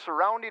Duluth and the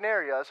surrounding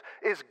areas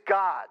is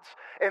God's.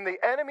 And the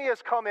enemy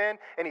has come in,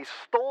 and he's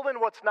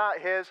stolen what's not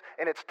his,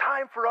 and it's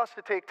time for us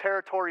to take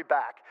territory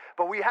back.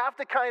 But we have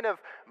to kind of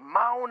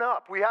mount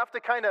up. We have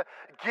to kind of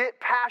get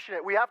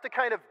passionate. We have to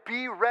kind of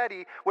be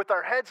ready with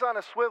our heads on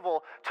a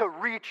swivel to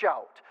reach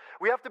out.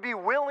 We have to be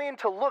willing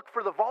to look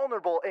for the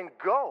vulnerable and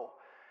go.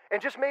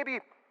 And just maybe,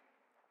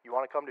 you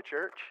want to come to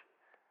church?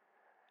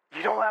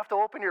 You don't have to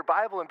open your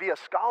Bible and be a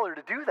scholar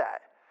to do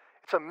that.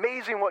 It's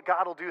amazing what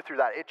God will do through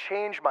that. It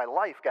changed my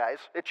life, guys.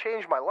 It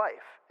changed my life.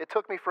 It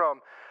took me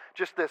from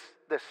just this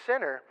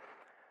sinner.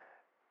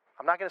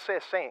 I'm not going to say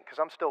a saint because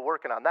I'm still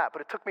working on that,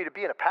 but it took me to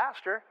being a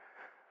pastor.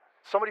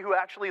 Somebody who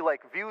actually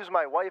views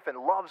my wife and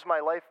loves my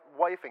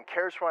wife and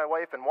cares for my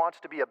wife and wants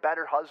to be a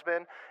better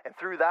husband, and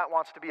through that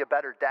wants to be a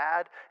better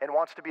dad and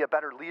wants to be a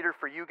better leader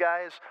for you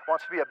guys,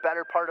 wants to be a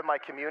better part of my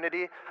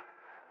community.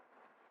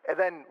 And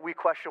then we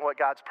question what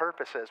God's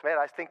purpose is. Man,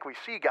 I think we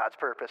see God's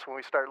purpose when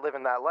we start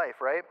living that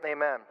life, right?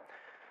 Amen.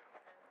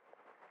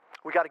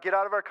 We got to get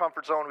out of our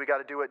comfort zone. We got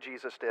to do what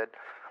Jesus did.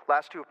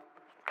 Last two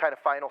kind of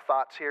final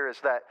thoughts here is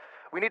that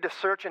we need to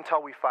search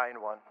until we find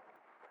one.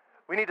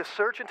 We need to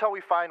search until we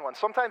find one.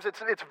 Sometimes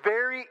it's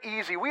very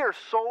easy. We are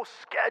so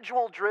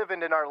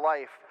schedule-driven in our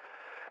life.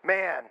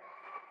 Man,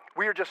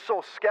 we are just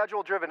so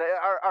schedule-driven.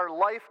 Our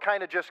life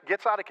kind of just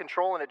gets out of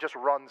control and it just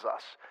runs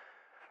us.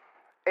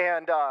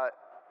 And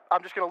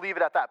I'm just going to leave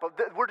it at that.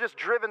 But we're just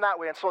driven that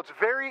way. And so it's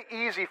very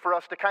easy for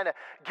us to kind of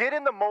get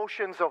in the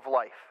motions of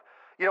life.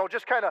 You know,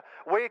 just kind of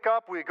wake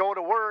up, we go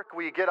to work,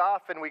 we get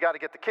off, and we got to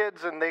get the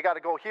kids, and they got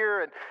to go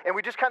here, and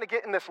we just kind of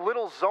get in this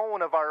little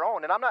zone of our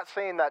own. And I'm not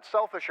saying that's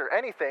selfish or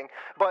anything,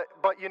 but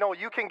you know,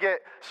 you can get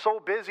so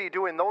busy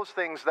doing those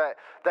things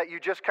that you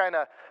just kind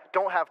of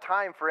don't have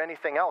time for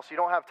anything else. You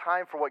don't have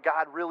time for what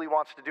God really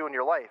wants to do in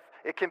your life.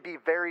 It can be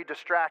very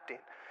distracting.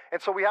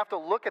 And so we have to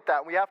look at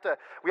that. We have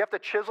to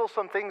chisel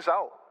some things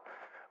out.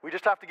 We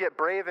just have to get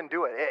brave and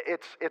do it.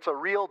 It's a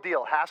real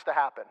deal. It has to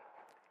happen.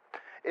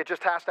 It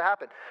just has to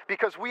happen.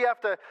 Because we have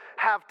to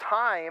have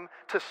time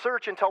to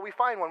search until we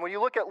find one. When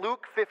you look at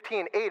Luke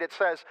 15:8, it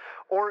says,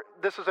 or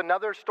this is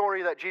another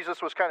story that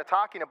Jesus was kind of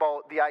talking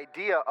about, the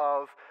idea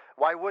of,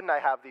 why wouldn't I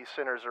have these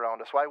sinners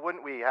around us? Why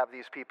wouldn't we have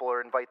these people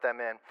or invite them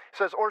in? It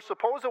says, or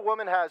suppose a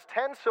woman has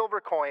 10 silver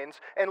coins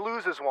and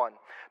loses one.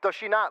 Does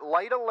she not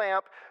light a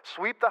lamp,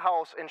 sweep the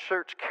house, and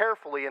search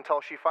carefully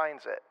until she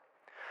finds it?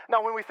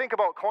 Now, when we think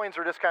about coins,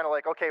 we're just kind of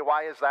like, okay,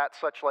 why is that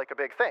such like a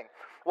big thing?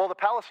 Well, the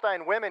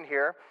Palestine women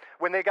here,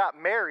 when they got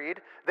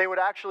married, they would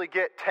actually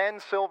get 10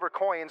 silver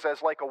coins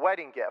as like a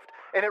wedding gift.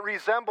 And it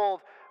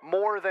resembled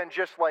more than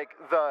just like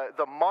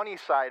the money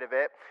side of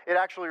it. It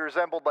actually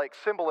resembled like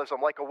symbolism,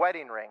 like a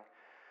wedding ring.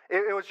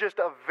 It was just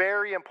a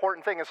very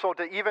important thing. And so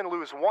to even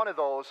lose one of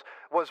those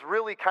was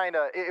really kind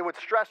of, it would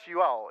stress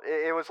you out.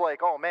 It was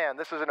like, oh man,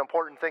 this is an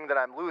important thing that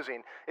I'm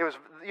losing. It was,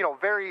 you know,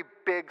 very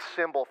big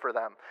symbol for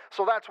them.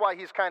 So that's why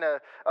he's kind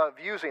of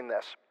using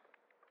this.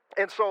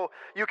 And so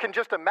you can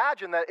just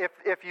imagine that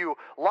if you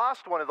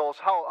lost one of those,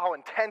 how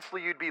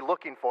intensely you'd be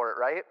looking for it,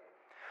 right?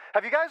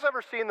 Have you guys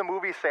ever seen the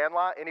movie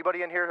Sandlot?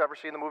 Anybody in here ever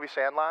seen the movie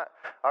Sandlot?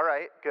 All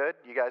right, good.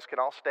 You guys can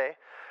all stay.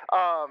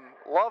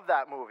 Love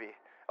that movie.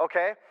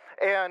 Okay,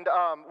 and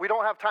we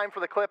don't have time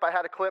for the clip. I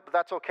had a clip, but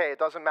that's okay. It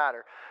doesn't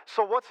matter.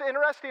 So what's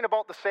interesting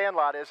about the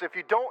Sandlot is, if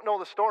you don't know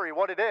the story,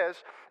 what it is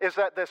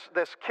that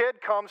this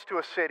kid comes to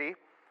a city.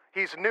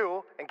 He's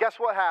new, and guess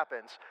what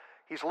happens?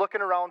 He's looking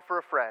around for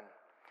a friend.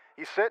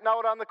 He's sitting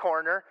out on the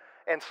corner,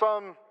 and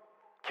some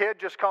kid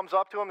just comes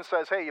up to him and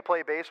says, hey, you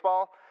play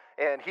baseball?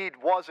 And he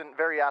wasn't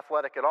very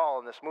athletic at all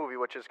in this movie,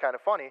 which is kind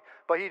of funny.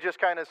 But he just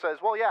kind of says,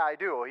 well, yeah, I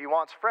do. He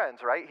wants friends,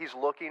 right? He's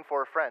looking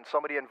for a friend.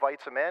 Somebody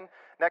invites him in.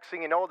 Next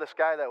thing you know, this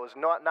guy that was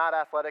not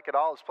athletic at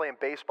all is playing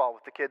baseball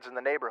with the kids in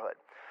the neighborhood.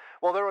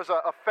 Well, there was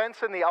a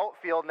fence in the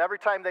outfield, and every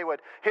time they would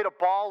hit a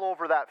ball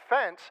over that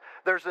fence,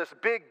 there's this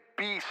big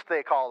beast,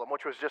 they called him,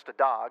 which was just a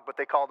dog, but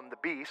they called him the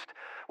beast,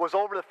 was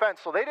over the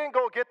fence. So they didn't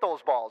go get those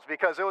balls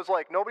because it was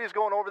like nobody's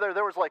going over there.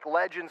 There was like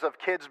legends of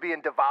kids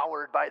being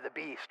devoured by the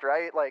beast,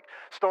 right? Like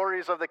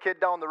stories of the kid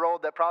down the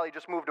road that probably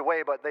just moved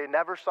away, but they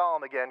never saw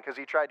him again because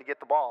he tried to get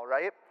the ball,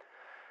 right?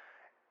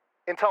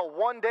 Until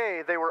one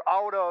day they were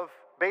out of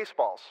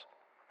baseballs.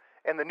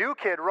 And the new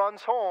kid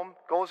runs home,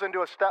 goes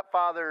into a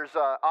stepfather's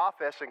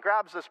office and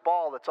grabs this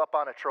ball that's up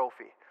on a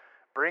trophy.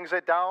 Brings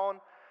it down.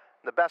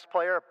 The best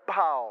player,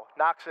 pow,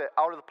 knocks it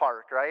out of the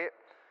park, right?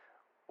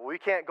 Well, we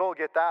can't go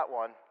get that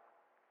one.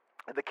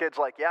 And the kid's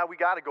like, yeah, we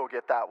got to go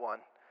get that one.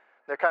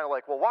 They're kind of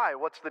like, well, why?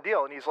 What's the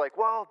deal? And he's like,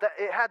 well,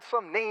 it had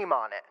some name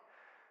on it.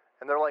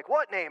 And they're like,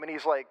 what name? And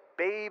he's like,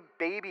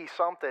 baby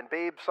something.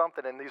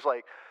 And he's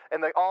like,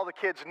 and all the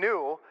kids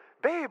knew,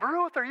 Babe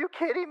Ruth, are you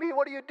kidding me?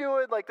 What are you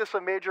doing? Like, this is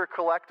a major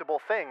collectible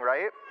thing,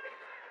 right?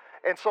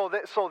 And so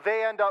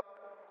they end up,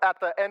 at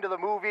the end of the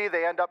movie,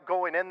 they end up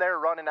going in there,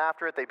 running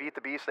after it. They beat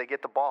the beast. They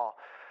get the ball.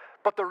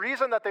 But the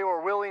reason that they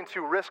were willing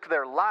to risk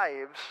their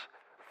lives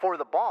for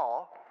the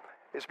ball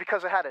is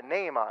because it had a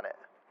name on it.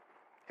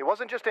 It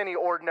wasn't just any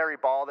ordinary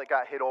ball that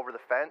got hit over the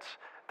fence.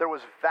 There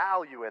was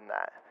value in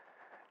that.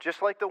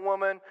 Just like the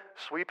woman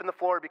sweeping the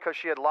floor because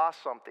she had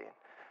lost something.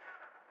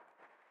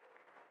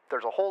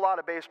 There's a whole lot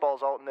of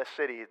baseballs out in this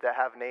city that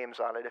have names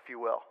on it, if you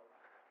will.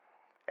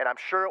 And I'm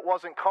sure it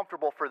wasn't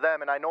comfortable for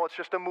them, and I know it's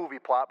just a movie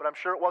plot, but I'm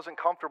sure it wasn't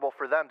comfortable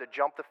for them to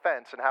jump the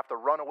fence and have to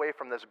run away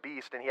from this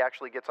beast, and he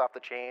actually gets off the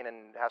chain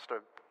and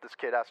this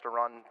kid has to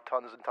run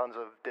tons and tons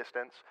of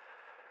distance.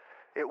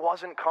 It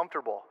wasn't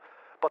comfortable,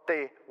 but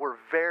they were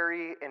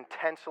very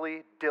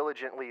intensely,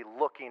 diligently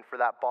looking for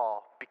that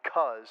ball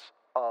because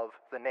of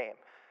the name.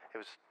 It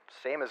was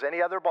the same as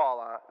any other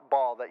ball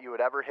that you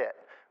would ever hit.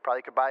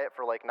 Probably could buy it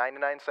for like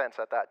 99 cents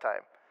at that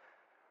time.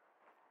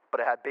 But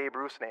it had Babe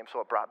Ruth's name,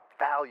 so it brought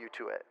value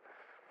to it.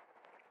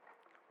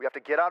 We have to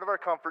get out of our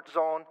comfort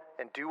zone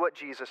and do what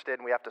Jesus did,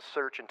 and we have to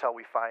search until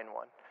we find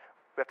one.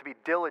 We have to be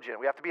diligent.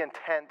 We have to be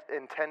intense.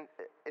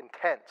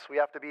 We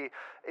have to be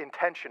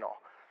intentional.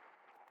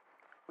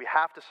 We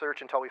have to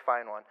search until we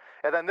find one.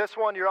 And then this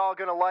one you're all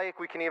going to like.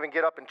 We can even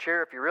get up and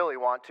cheer if you really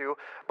want to.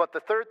 But the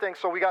third thing,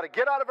 so we got to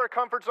get out of our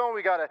comfort zone.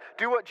 We got to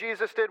do what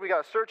Jesus did. We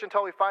got to search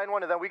until we find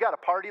one. And then we got to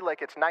party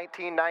like it's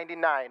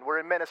 1999. We're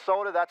in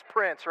Minnesota. That's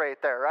Prince right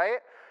there, right?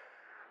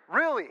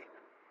 Really.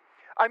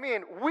 I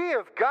mean, we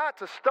have got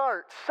to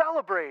start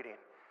celebrating.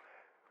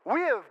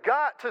 We have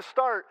got to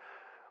start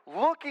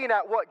looking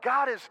at what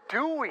God is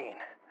doing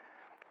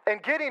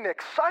and getting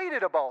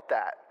excited about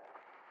that.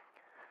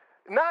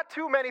 Not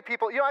too many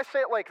people, I say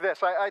it like this.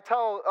 I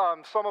tell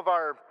some of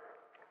our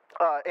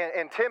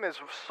and Tim is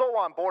so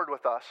on board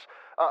with us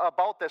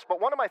about this.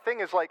 But one of my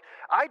things is, like,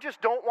 I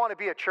just don't want to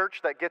be a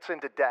church that gets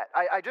into debt.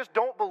 I just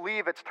don't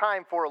believe it's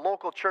time for a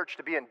local church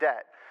to be in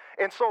debt.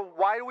 And so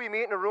why do we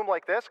meet in a room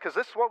like this? Because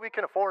this is what we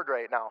can afford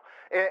right now.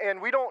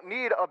 And we don't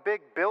need a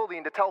big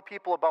building to tell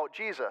people about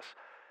Jesus.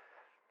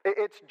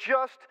 It's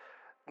just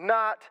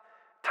not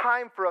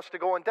time for us to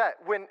go in debt.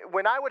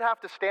 When I would have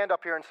to stand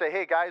up here and say,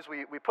 hey guys,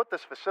 we put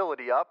this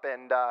facility up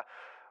and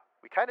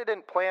we kind of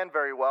didn't plan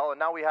very well, and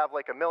now we have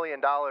like $1 million,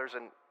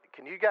 and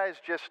can you guys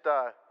just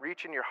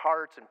reach in your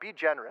hearts and be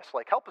generous?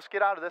 Like, help us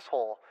get out of this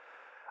hole.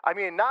 I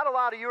mean, not a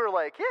lot of you are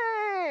like,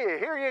 yay,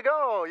 here you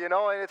go, you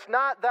know, and it's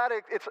not that,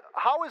 it's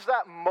how is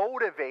that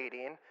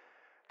motivating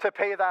to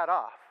pay that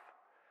off?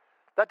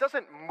 That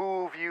doesn't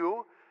move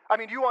you. I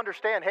mean, you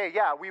understand, hey,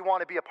 yeah, we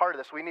want to be a part of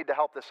this. We need to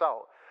help this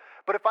out.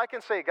 But if I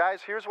can say,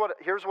 guys, here's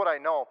what I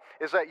know,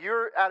 is that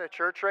you're at a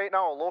church right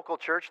now, a local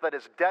church that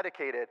is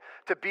dedicated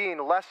to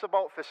being less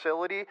about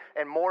facility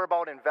and more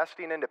about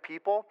investing into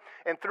people.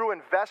 And through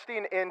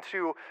investing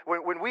into,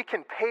 when we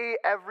can pay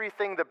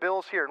everything, the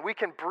bills here, and we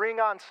can bring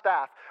on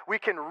staff, we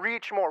can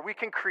reach more, we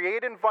can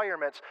create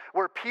environments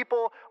where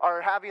people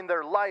are having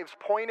their lives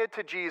pointed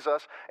to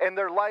Jesus, and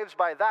their lives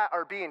by that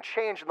are being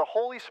changed, and the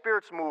Holy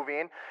Spirit's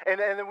moving, and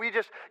then we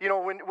just, you know,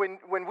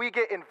 when we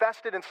get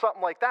invested in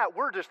something like that,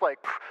 we're just like,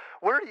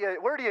 where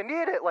do you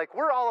need it? Like,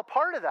 we're all a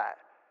part of that.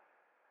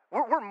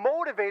 We're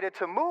motivated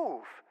to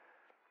move.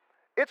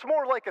 It's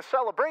more like a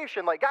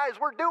celebration. Like, guys,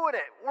 we're doing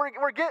it.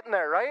 We're getting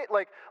there, right?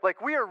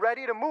 Like we are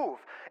ready to move.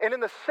 And in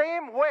the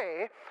same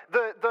way,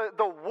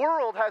 the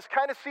world has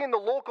kind of seen the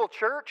local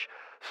church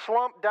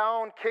slump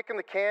down, kicking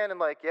the can, and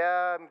like,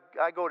 yeah,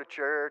 I go to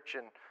church,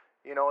 and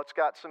you know, it's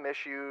got some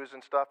issues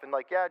and stuff, and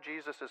like, yeah,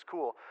 Jesus is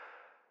cool.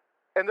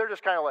 And they're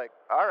just kind of like,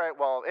 all right,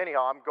 well,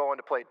 anyhow, I'm going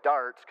to play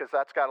darts because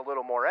that's got a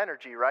little more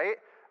energy, right?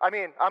 I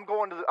mean, I'm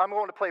going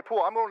to play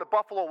pool. I'm going to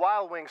Buffalo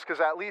Wild Wings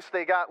because at least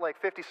they got like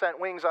 50-cent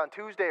wings on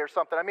Tuesday or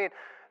something. I mean,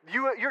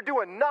 you're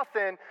doing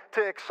nothing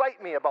to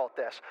excite me about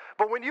this.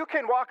 But when you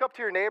can walk up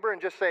to your neighbor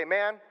and just say,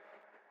 man,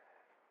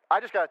 I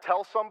just got to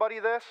tell somebody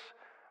this,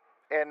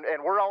 and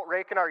we're out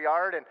raking our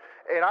yard, and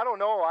I don't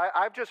know,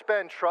 I've just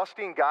been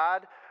trusting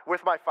God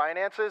with my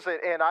finances,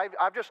 and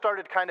I've just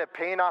started kind of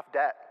paying off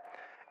debt.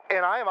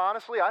 And I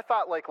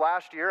thought like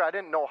last year, I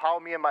didn't know how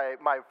me and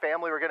my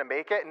family were going to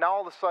make it. And now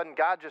all of a sudden,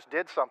 God just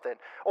did something.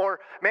 Or,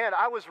 man,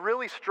 I was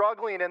really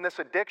struggling in this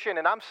addiction,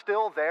 and I'm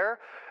still there.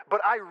 But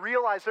I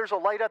realized there's a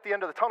light at the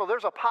end of the tunnel.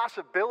 There's a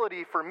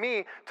possibility for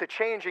me to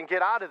change and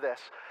get out of this.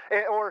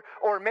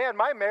 Or man,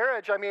 my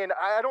marriage, I mean,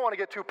 I don't want to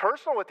get too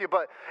personal with you,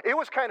 but it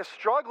was kind of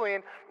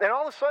struggling. And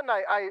all of a sudden,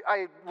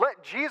 I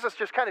let Jesus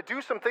just kind of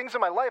do some things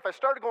in my life. I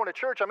started going to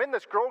church. I'm in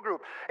this grow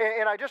group,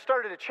 and I just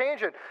started to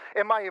change it.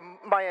 And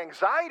my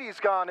anxiety's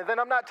gone, and then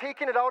I'm not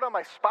taking it out on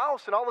my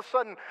spouse. And all of a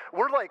sudden,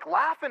 we're like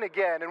laughing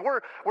again, and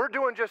we're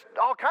doing just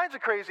all kinds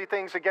of crazy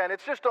things again.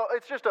 It's just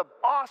an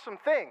awesome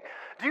thing.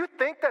 Do you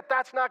think that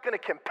that's not going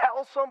to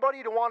compel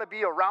somebody to want to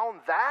be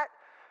around that?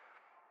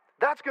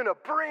 That's going to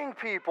bring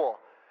people.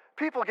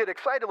 People get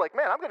excited like,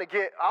 man, I'm going to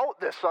get out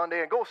this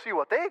Sunday and go see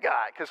what they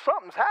got because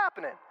something's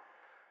happening.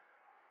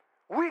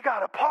 We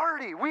got to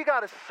party. We got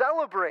to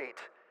celebrate.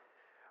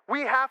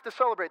 We have to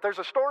celebrate. There's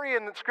a story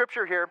in the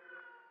scripture here,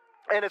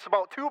 and it's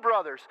about two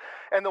brothers.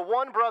 And the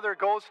one brother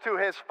goes to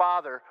his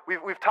father.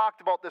 We've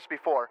talked about this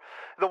before.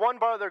 The one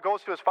brother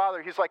goes to his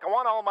father. He's like, I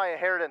want all my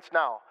inheritance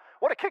now.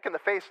 What a kick in the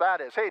face that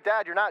is. Hey,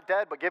 Dad, you're not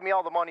dead, but give me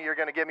all the money you're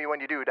going to give me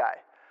when you do die.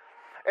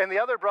 And the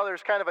other brother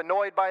is kind of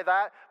annoyed by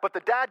that, but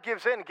the dad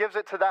gives in and gives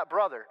it to that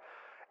brother.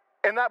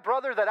 And that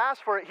brother that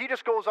asked for it, he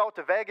just goes out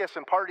to Vegas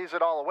and parties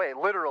it all away,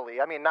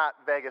 literally. I mean, not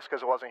Vegas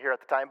because it wasn't here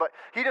at the time, but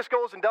he just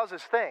goes and does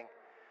his thing.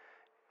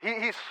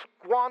 He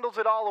squandles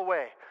it all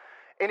away.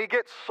 And he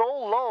gets so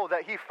low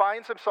that he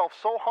finds himself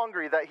so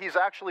hungry that he's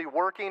actually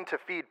working to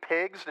feed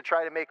pigs to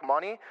try to make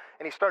money,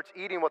 and he starts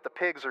eating what the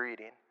pigs are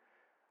eating.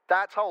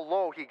 That's how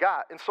low he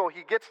got. And so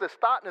he gets this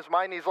thought in his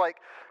mind. He's like,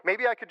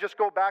 maybe I could just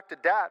go back to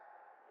Dad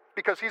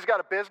because he's got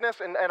a business,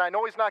 and I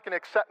know he's not going to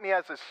accept me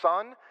as his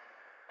son,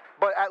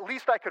 but at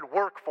least I could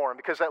work for him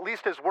because at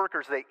least his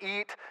workers, they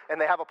eat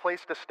and they have a place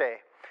to stay.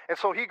 And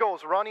so he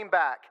goes running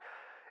back,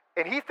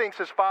 and he thinks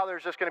his father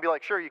is just going to be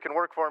like, sure, you can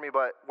work for me,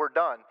 but we're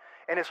done.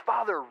 And his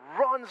father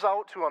runs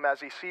out to him as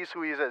he sees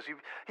who he is.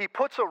 He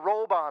puts a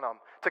robe on him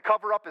to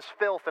cover up his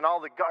filth and all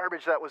the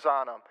garbage that was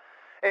on him.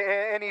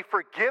 And he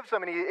forgives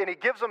him, and he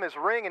gives him his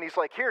ring, and he's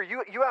like, here,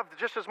 you have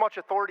just as much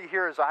authority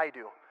here as I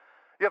do.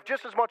 You have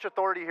just as much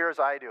authority here as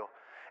I do.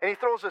 And he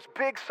throws this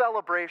big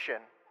celebration.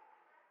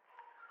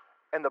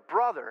 And the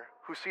brother,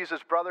 who sees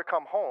his brother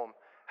come home,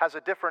 has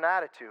a different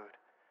attitude.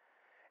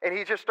 And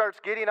he just starts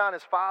getting on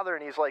his father,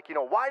 and he's like, you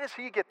know, why does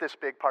he get this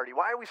big party?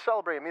 Why are we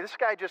celebrating? I mean, this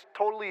guy just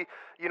totally,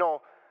 you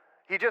know,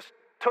 he just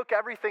took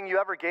everything you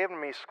ever gave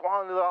him, he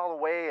squandered it all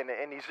away,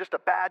 and he's just a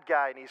bad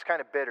guy, and he's kind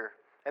of bitter.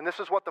 And this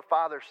is what the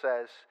father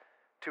says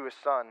to his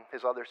son,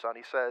 his other son.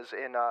 He says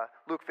in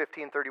Luke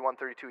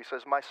 15:31-32, he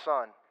says, my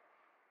son,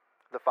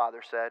 the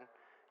father said,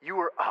 you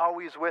were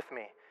always with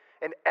me,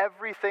 and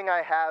everything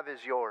I have is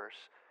yours.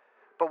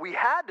 But we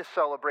had to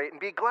celebrate and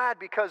be glad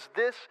because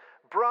this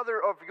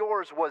brother of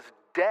yours was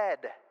dead,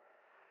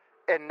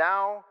 and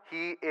now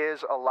he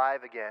is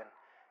alive again.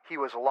 He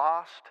was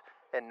lost,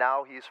 and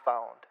now he's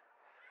found.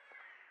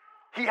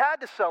 He had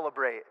to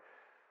celebrate.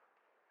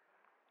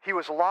 He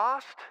was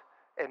lost,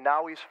 and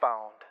now he's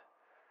found.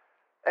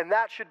 And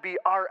that should be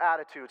our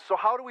attitude. So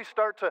how do we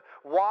start to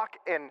walk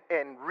and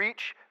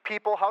reach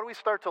people? How do we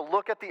start to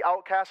look at the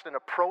outcast and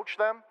approach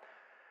them?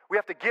 We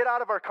have to get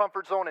out of our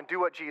comfort zone and do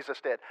what Jesus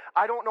did.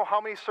 I don't know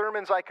how many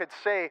sermons I could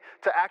say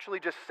to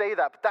actually just say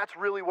that, but that's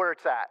really where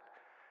it's at.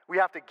 We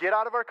have to get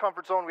out of our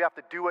comfort zone. We have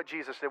to do what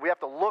Jesus did. We have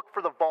to look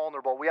for the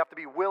vulnerable. We have to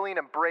be willing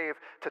and brave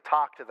to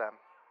talk to them.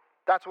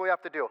 That's what we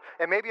have to do.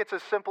 And maybe it's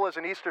as simple as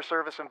an Easter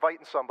service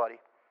inviting somebody.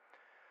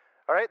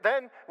 All right,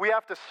 then we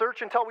have to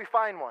search until we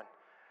find one.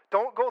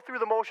 Don't go through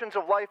the motions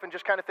of life and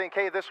just kind of think,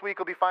 hey, this week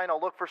will be fine, I'll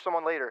look for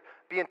someone later.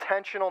 Be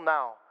intentional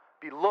now.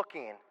 Be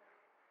looking.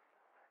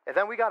 And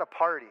then we got to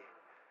party.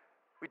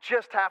 We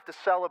just have to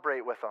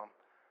celebrate with them.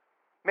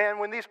 Man,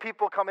 when these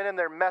people come in and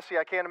they're messy,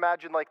 I can't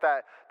imagine like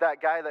that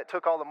guy that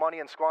took all the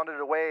money and squandered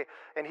it away,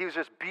 and he was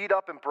just beat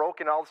up and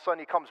broken, and all of a sudden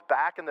he comes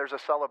back and there's a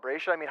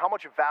celebration. I mean, how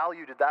much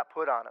value did that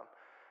put on him?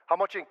 How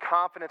much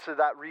confidence did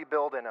that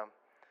rebuild in him?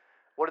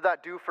 What did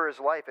that do for his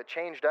life? It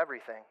changed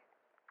everything.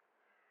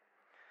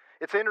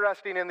 It's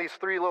interesting in these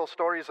three little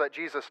stories that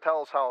Jesus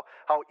tells how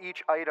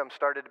each item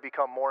started to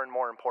become more and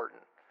more important.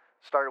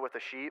 It started with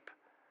a sheep,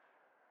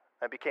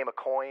 then it became a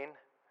coin,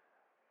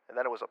 and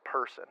then it was a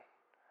person.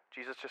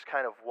 Jesus just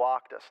kind of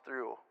walked us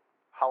through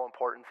how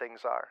important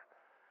things are.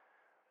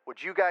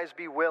 Would you guys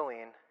be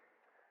willing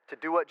to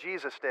do what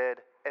Jesus did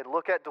and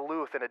look at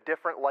Duluth in a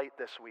different light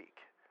this week?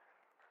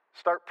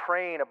 Start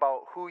praying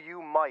about who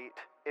you might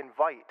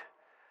invite.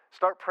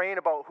 Start praying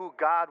about who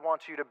God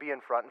wants you to be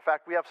in front. In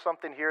fact, we have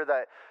something here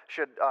that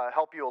should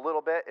help you a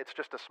little bit. It's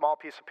just a small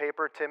piece of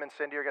paper. Tim and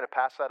Cindy are going to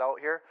pass that out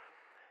here.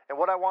 And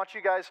what I want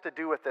you guys to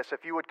do with this,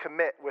 if you would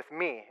commit with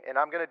me, and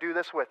I'm going to do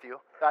this with you.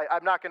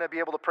 I'm not going to be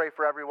able to pray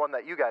for everyone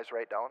that you guys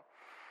write down.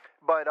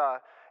 But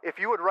if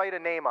you would write a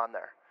name on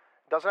there.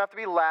 It doesn't have to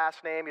be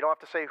last name. You don't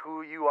have to say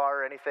who you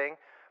are or anything.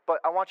 But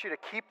I want you to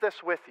keep this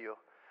with you.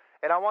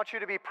 And I want you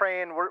to be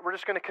praying. We're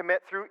just going to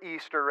commit through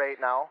Easter right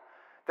now.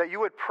 That you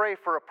would pray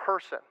for a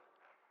person.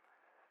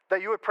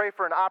 That you would pray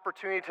for an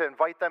opportunity to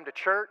invite them to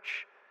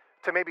church.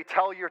 To maybe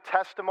tell your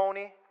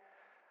testimony.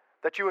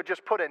 That you would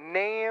just put a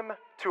name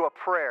to a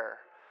prayer.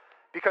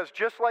 Because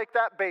just like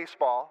that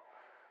baseball,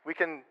 we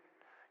can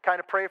kind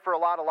of pray for a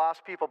lot of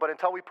lost people, but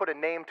until we put a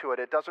name to it,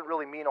 it doesn't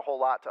really mean a whole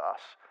lot to us.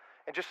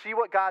 And just see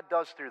what God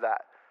does through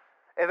that.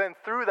 And then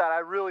through that, I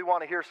really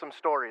want to hear some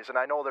stories, and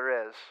I know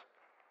there is.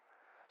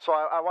 So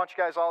I want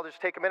you guys all to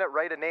just take a minute,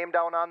 write a name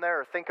down on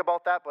there, or think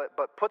about that,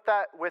 but put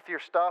that with your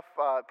stuff,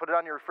 put it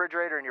on your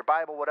refrigerator, in your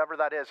Bible, whatever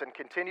that is, and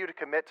continue to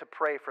commit to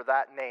pray for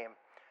that name.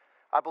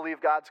 I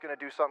believe God's going to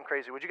do something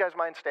crazy. Would you guys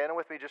mind standing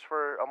with me just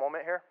for a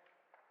moment here?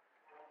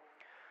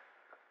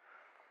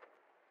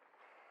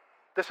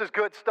 This is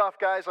good stuff,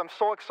 guys. I'm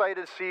so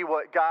excited to see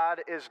what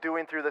God is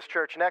doing through this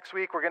church. Next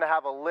week, we're going to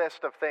have a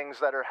list of things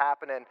that are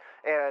happening,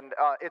 and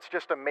it's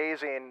just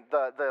amazing,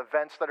 the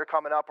events that are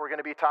coming up. We're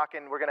going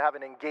to have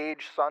an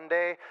Engage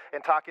Sunday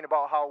and talking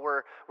about how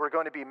we're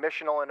going to be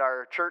missional in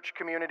our church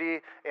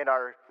community, in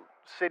our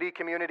city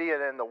community,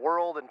 and in the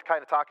world, and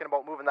kind of talking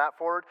about moving that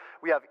forward.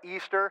 We have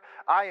Easter.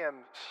 I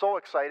am so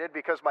excited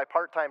because my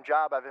part-time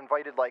job, I've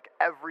invited like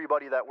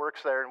everybody that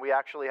works there, and we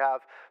actually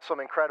have some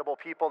incredible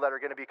people that are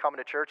going to be coming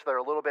to church that are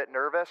a little bit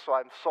nervous, so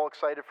I'm so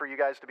excited for you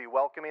guys to be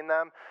welcoming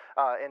them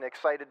and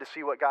excited to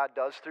see what God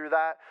does through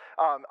that.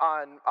 On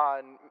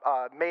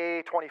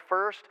May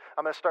 21st,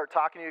 I'm going to start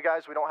talking to you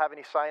guys. We don't have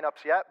any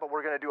sign-ups yet, but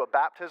we're going to do a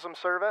baptism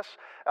service,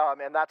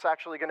 and that's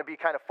actually going to be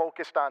kind of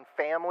focused on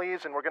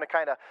families, and we're going to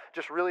kind of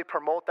just really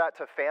promote that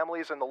to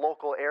families in the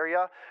local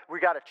area. We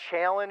got a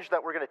challenge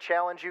that we're going to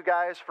challenge you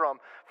guys from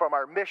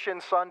our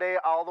Mission Sunday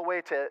all the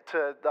way to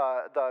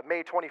the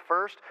May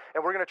 21st,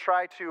 and we're going to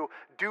try to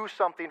do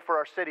something for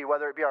our city,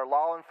 whether it be our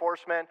law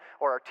enforcement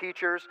or our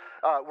teachers.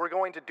 We're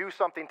going to do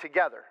something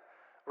together.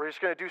 We're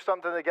just going to do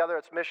something together.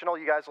 It's missional.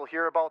 You guys will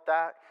hear about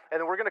that. And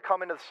then we're going to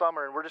come into the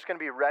summer, and we're just going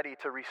to be ready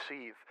to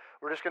receive.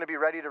 We're just going to be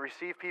ready to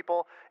receive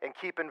people and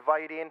keep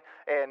inviting,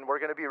 and we're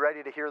going to be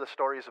ready to hear the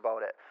stories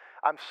about it.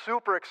 I'm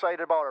super excited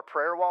about our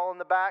prayer wall in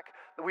the back.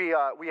 We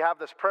have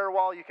this prayer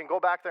wall. You can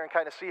go back there and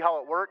kind of see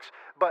how it works.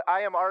 But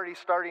I am already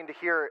starting to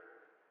hear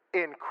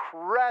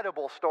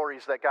incredible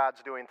stories that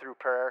God's doing through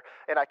prayer,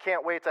 and I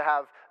can't wait to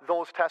have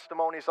those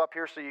testimonies up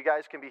here so you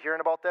guys can be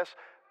hearing about this.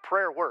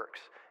 Prayer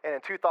works, and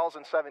in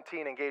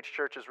 2017, Engaged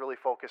Church is really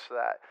focused to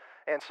that.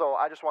 And so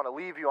I just want to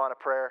leave you on a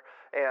prayer,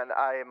 and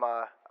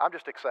I'm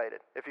just excited.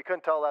 If you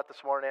couldn't tell that this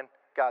morning,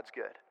 God's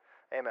good.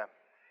 Amen.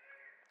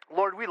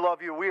 Lord, we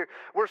love you.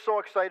 We're so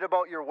excited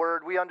about your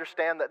word. We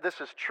understand that this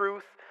is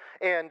truth,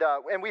 and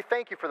we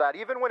thank you for that.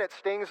 Even when it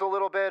stings a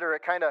little bit or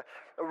it kind of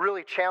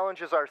really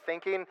challenges our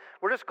thinking,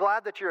 we're just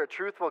glad that you're a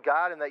truthful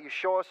God and that you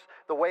show us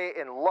the way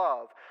in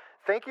love.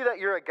 Thank you that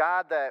you're a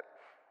God that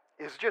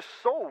is just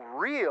so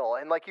real.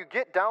 And like you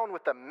get down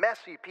with the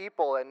messy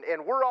people,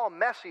 and we're all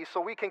messy, so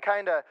we can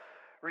kind of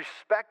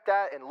respect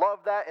that and love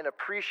that and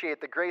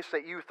appreciate the grace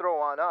that you throw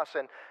on us.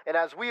 And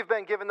as we've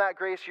been given that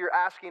grace, you're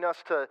asking us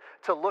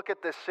to look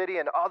at this city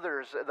and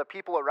others, the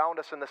people around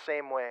us, in the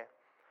same way.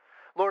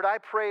 Lord, I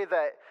pray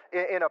that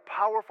in a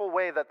powerful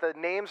way that the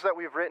names that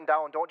we've written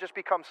down don't just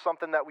become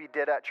something that we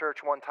did at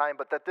church one time,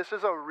 but that this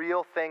is a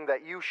real thing,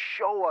 that you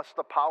show us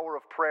the power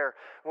of prayer.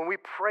 When we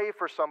pray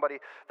for somebody,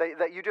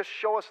 that you just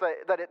show us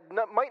that it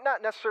might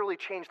not necessarily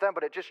change them,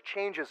 but it just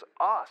changes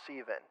us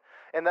even.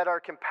 And that our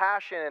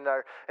compassion and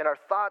our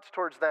thoughts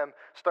towards them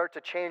start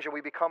to change and we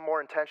become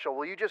more intentional.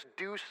 Will you just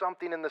do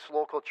something in this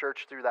local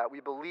church through that? We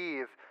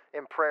believe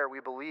in prayer.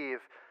 We believe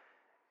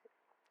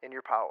in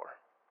your power.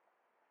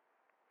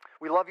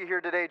 We love you here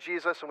today,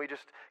 Jesus, and we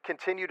just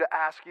continue to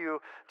ask you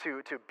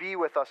to be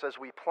with us as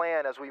we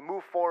plan, as we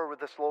move forward with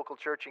this local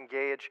church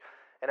Engage,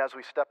 and as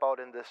we step out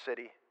in this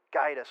city.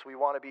 Guide us. We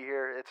want to be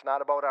here. It's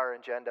not about our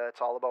agenda.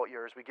 It's all about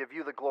yours. We give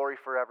you the glory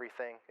for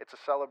everything. It's a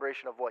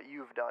celebration of what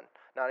you've done,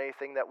 not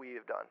anything that we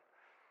have done.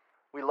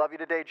 We love you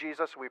today,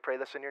 Jesus. We pray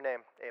this in your name.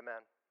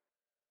 Amen.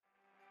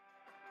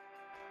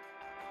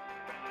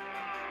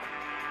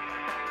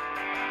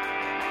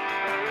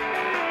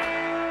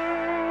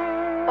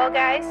 Well,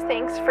 guys,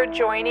 thanks for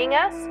joining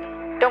us.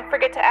 Don't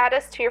forget to add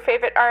us to your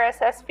favorite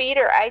RSS feed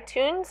or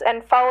iTunes,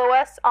 and follow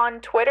us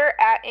on Twitter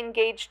at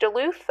Engage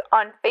Duluth,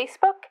 on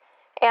Facebook,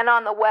 and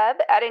on the web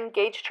at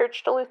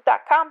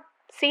engagechurchduluth.com.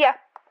 See ya!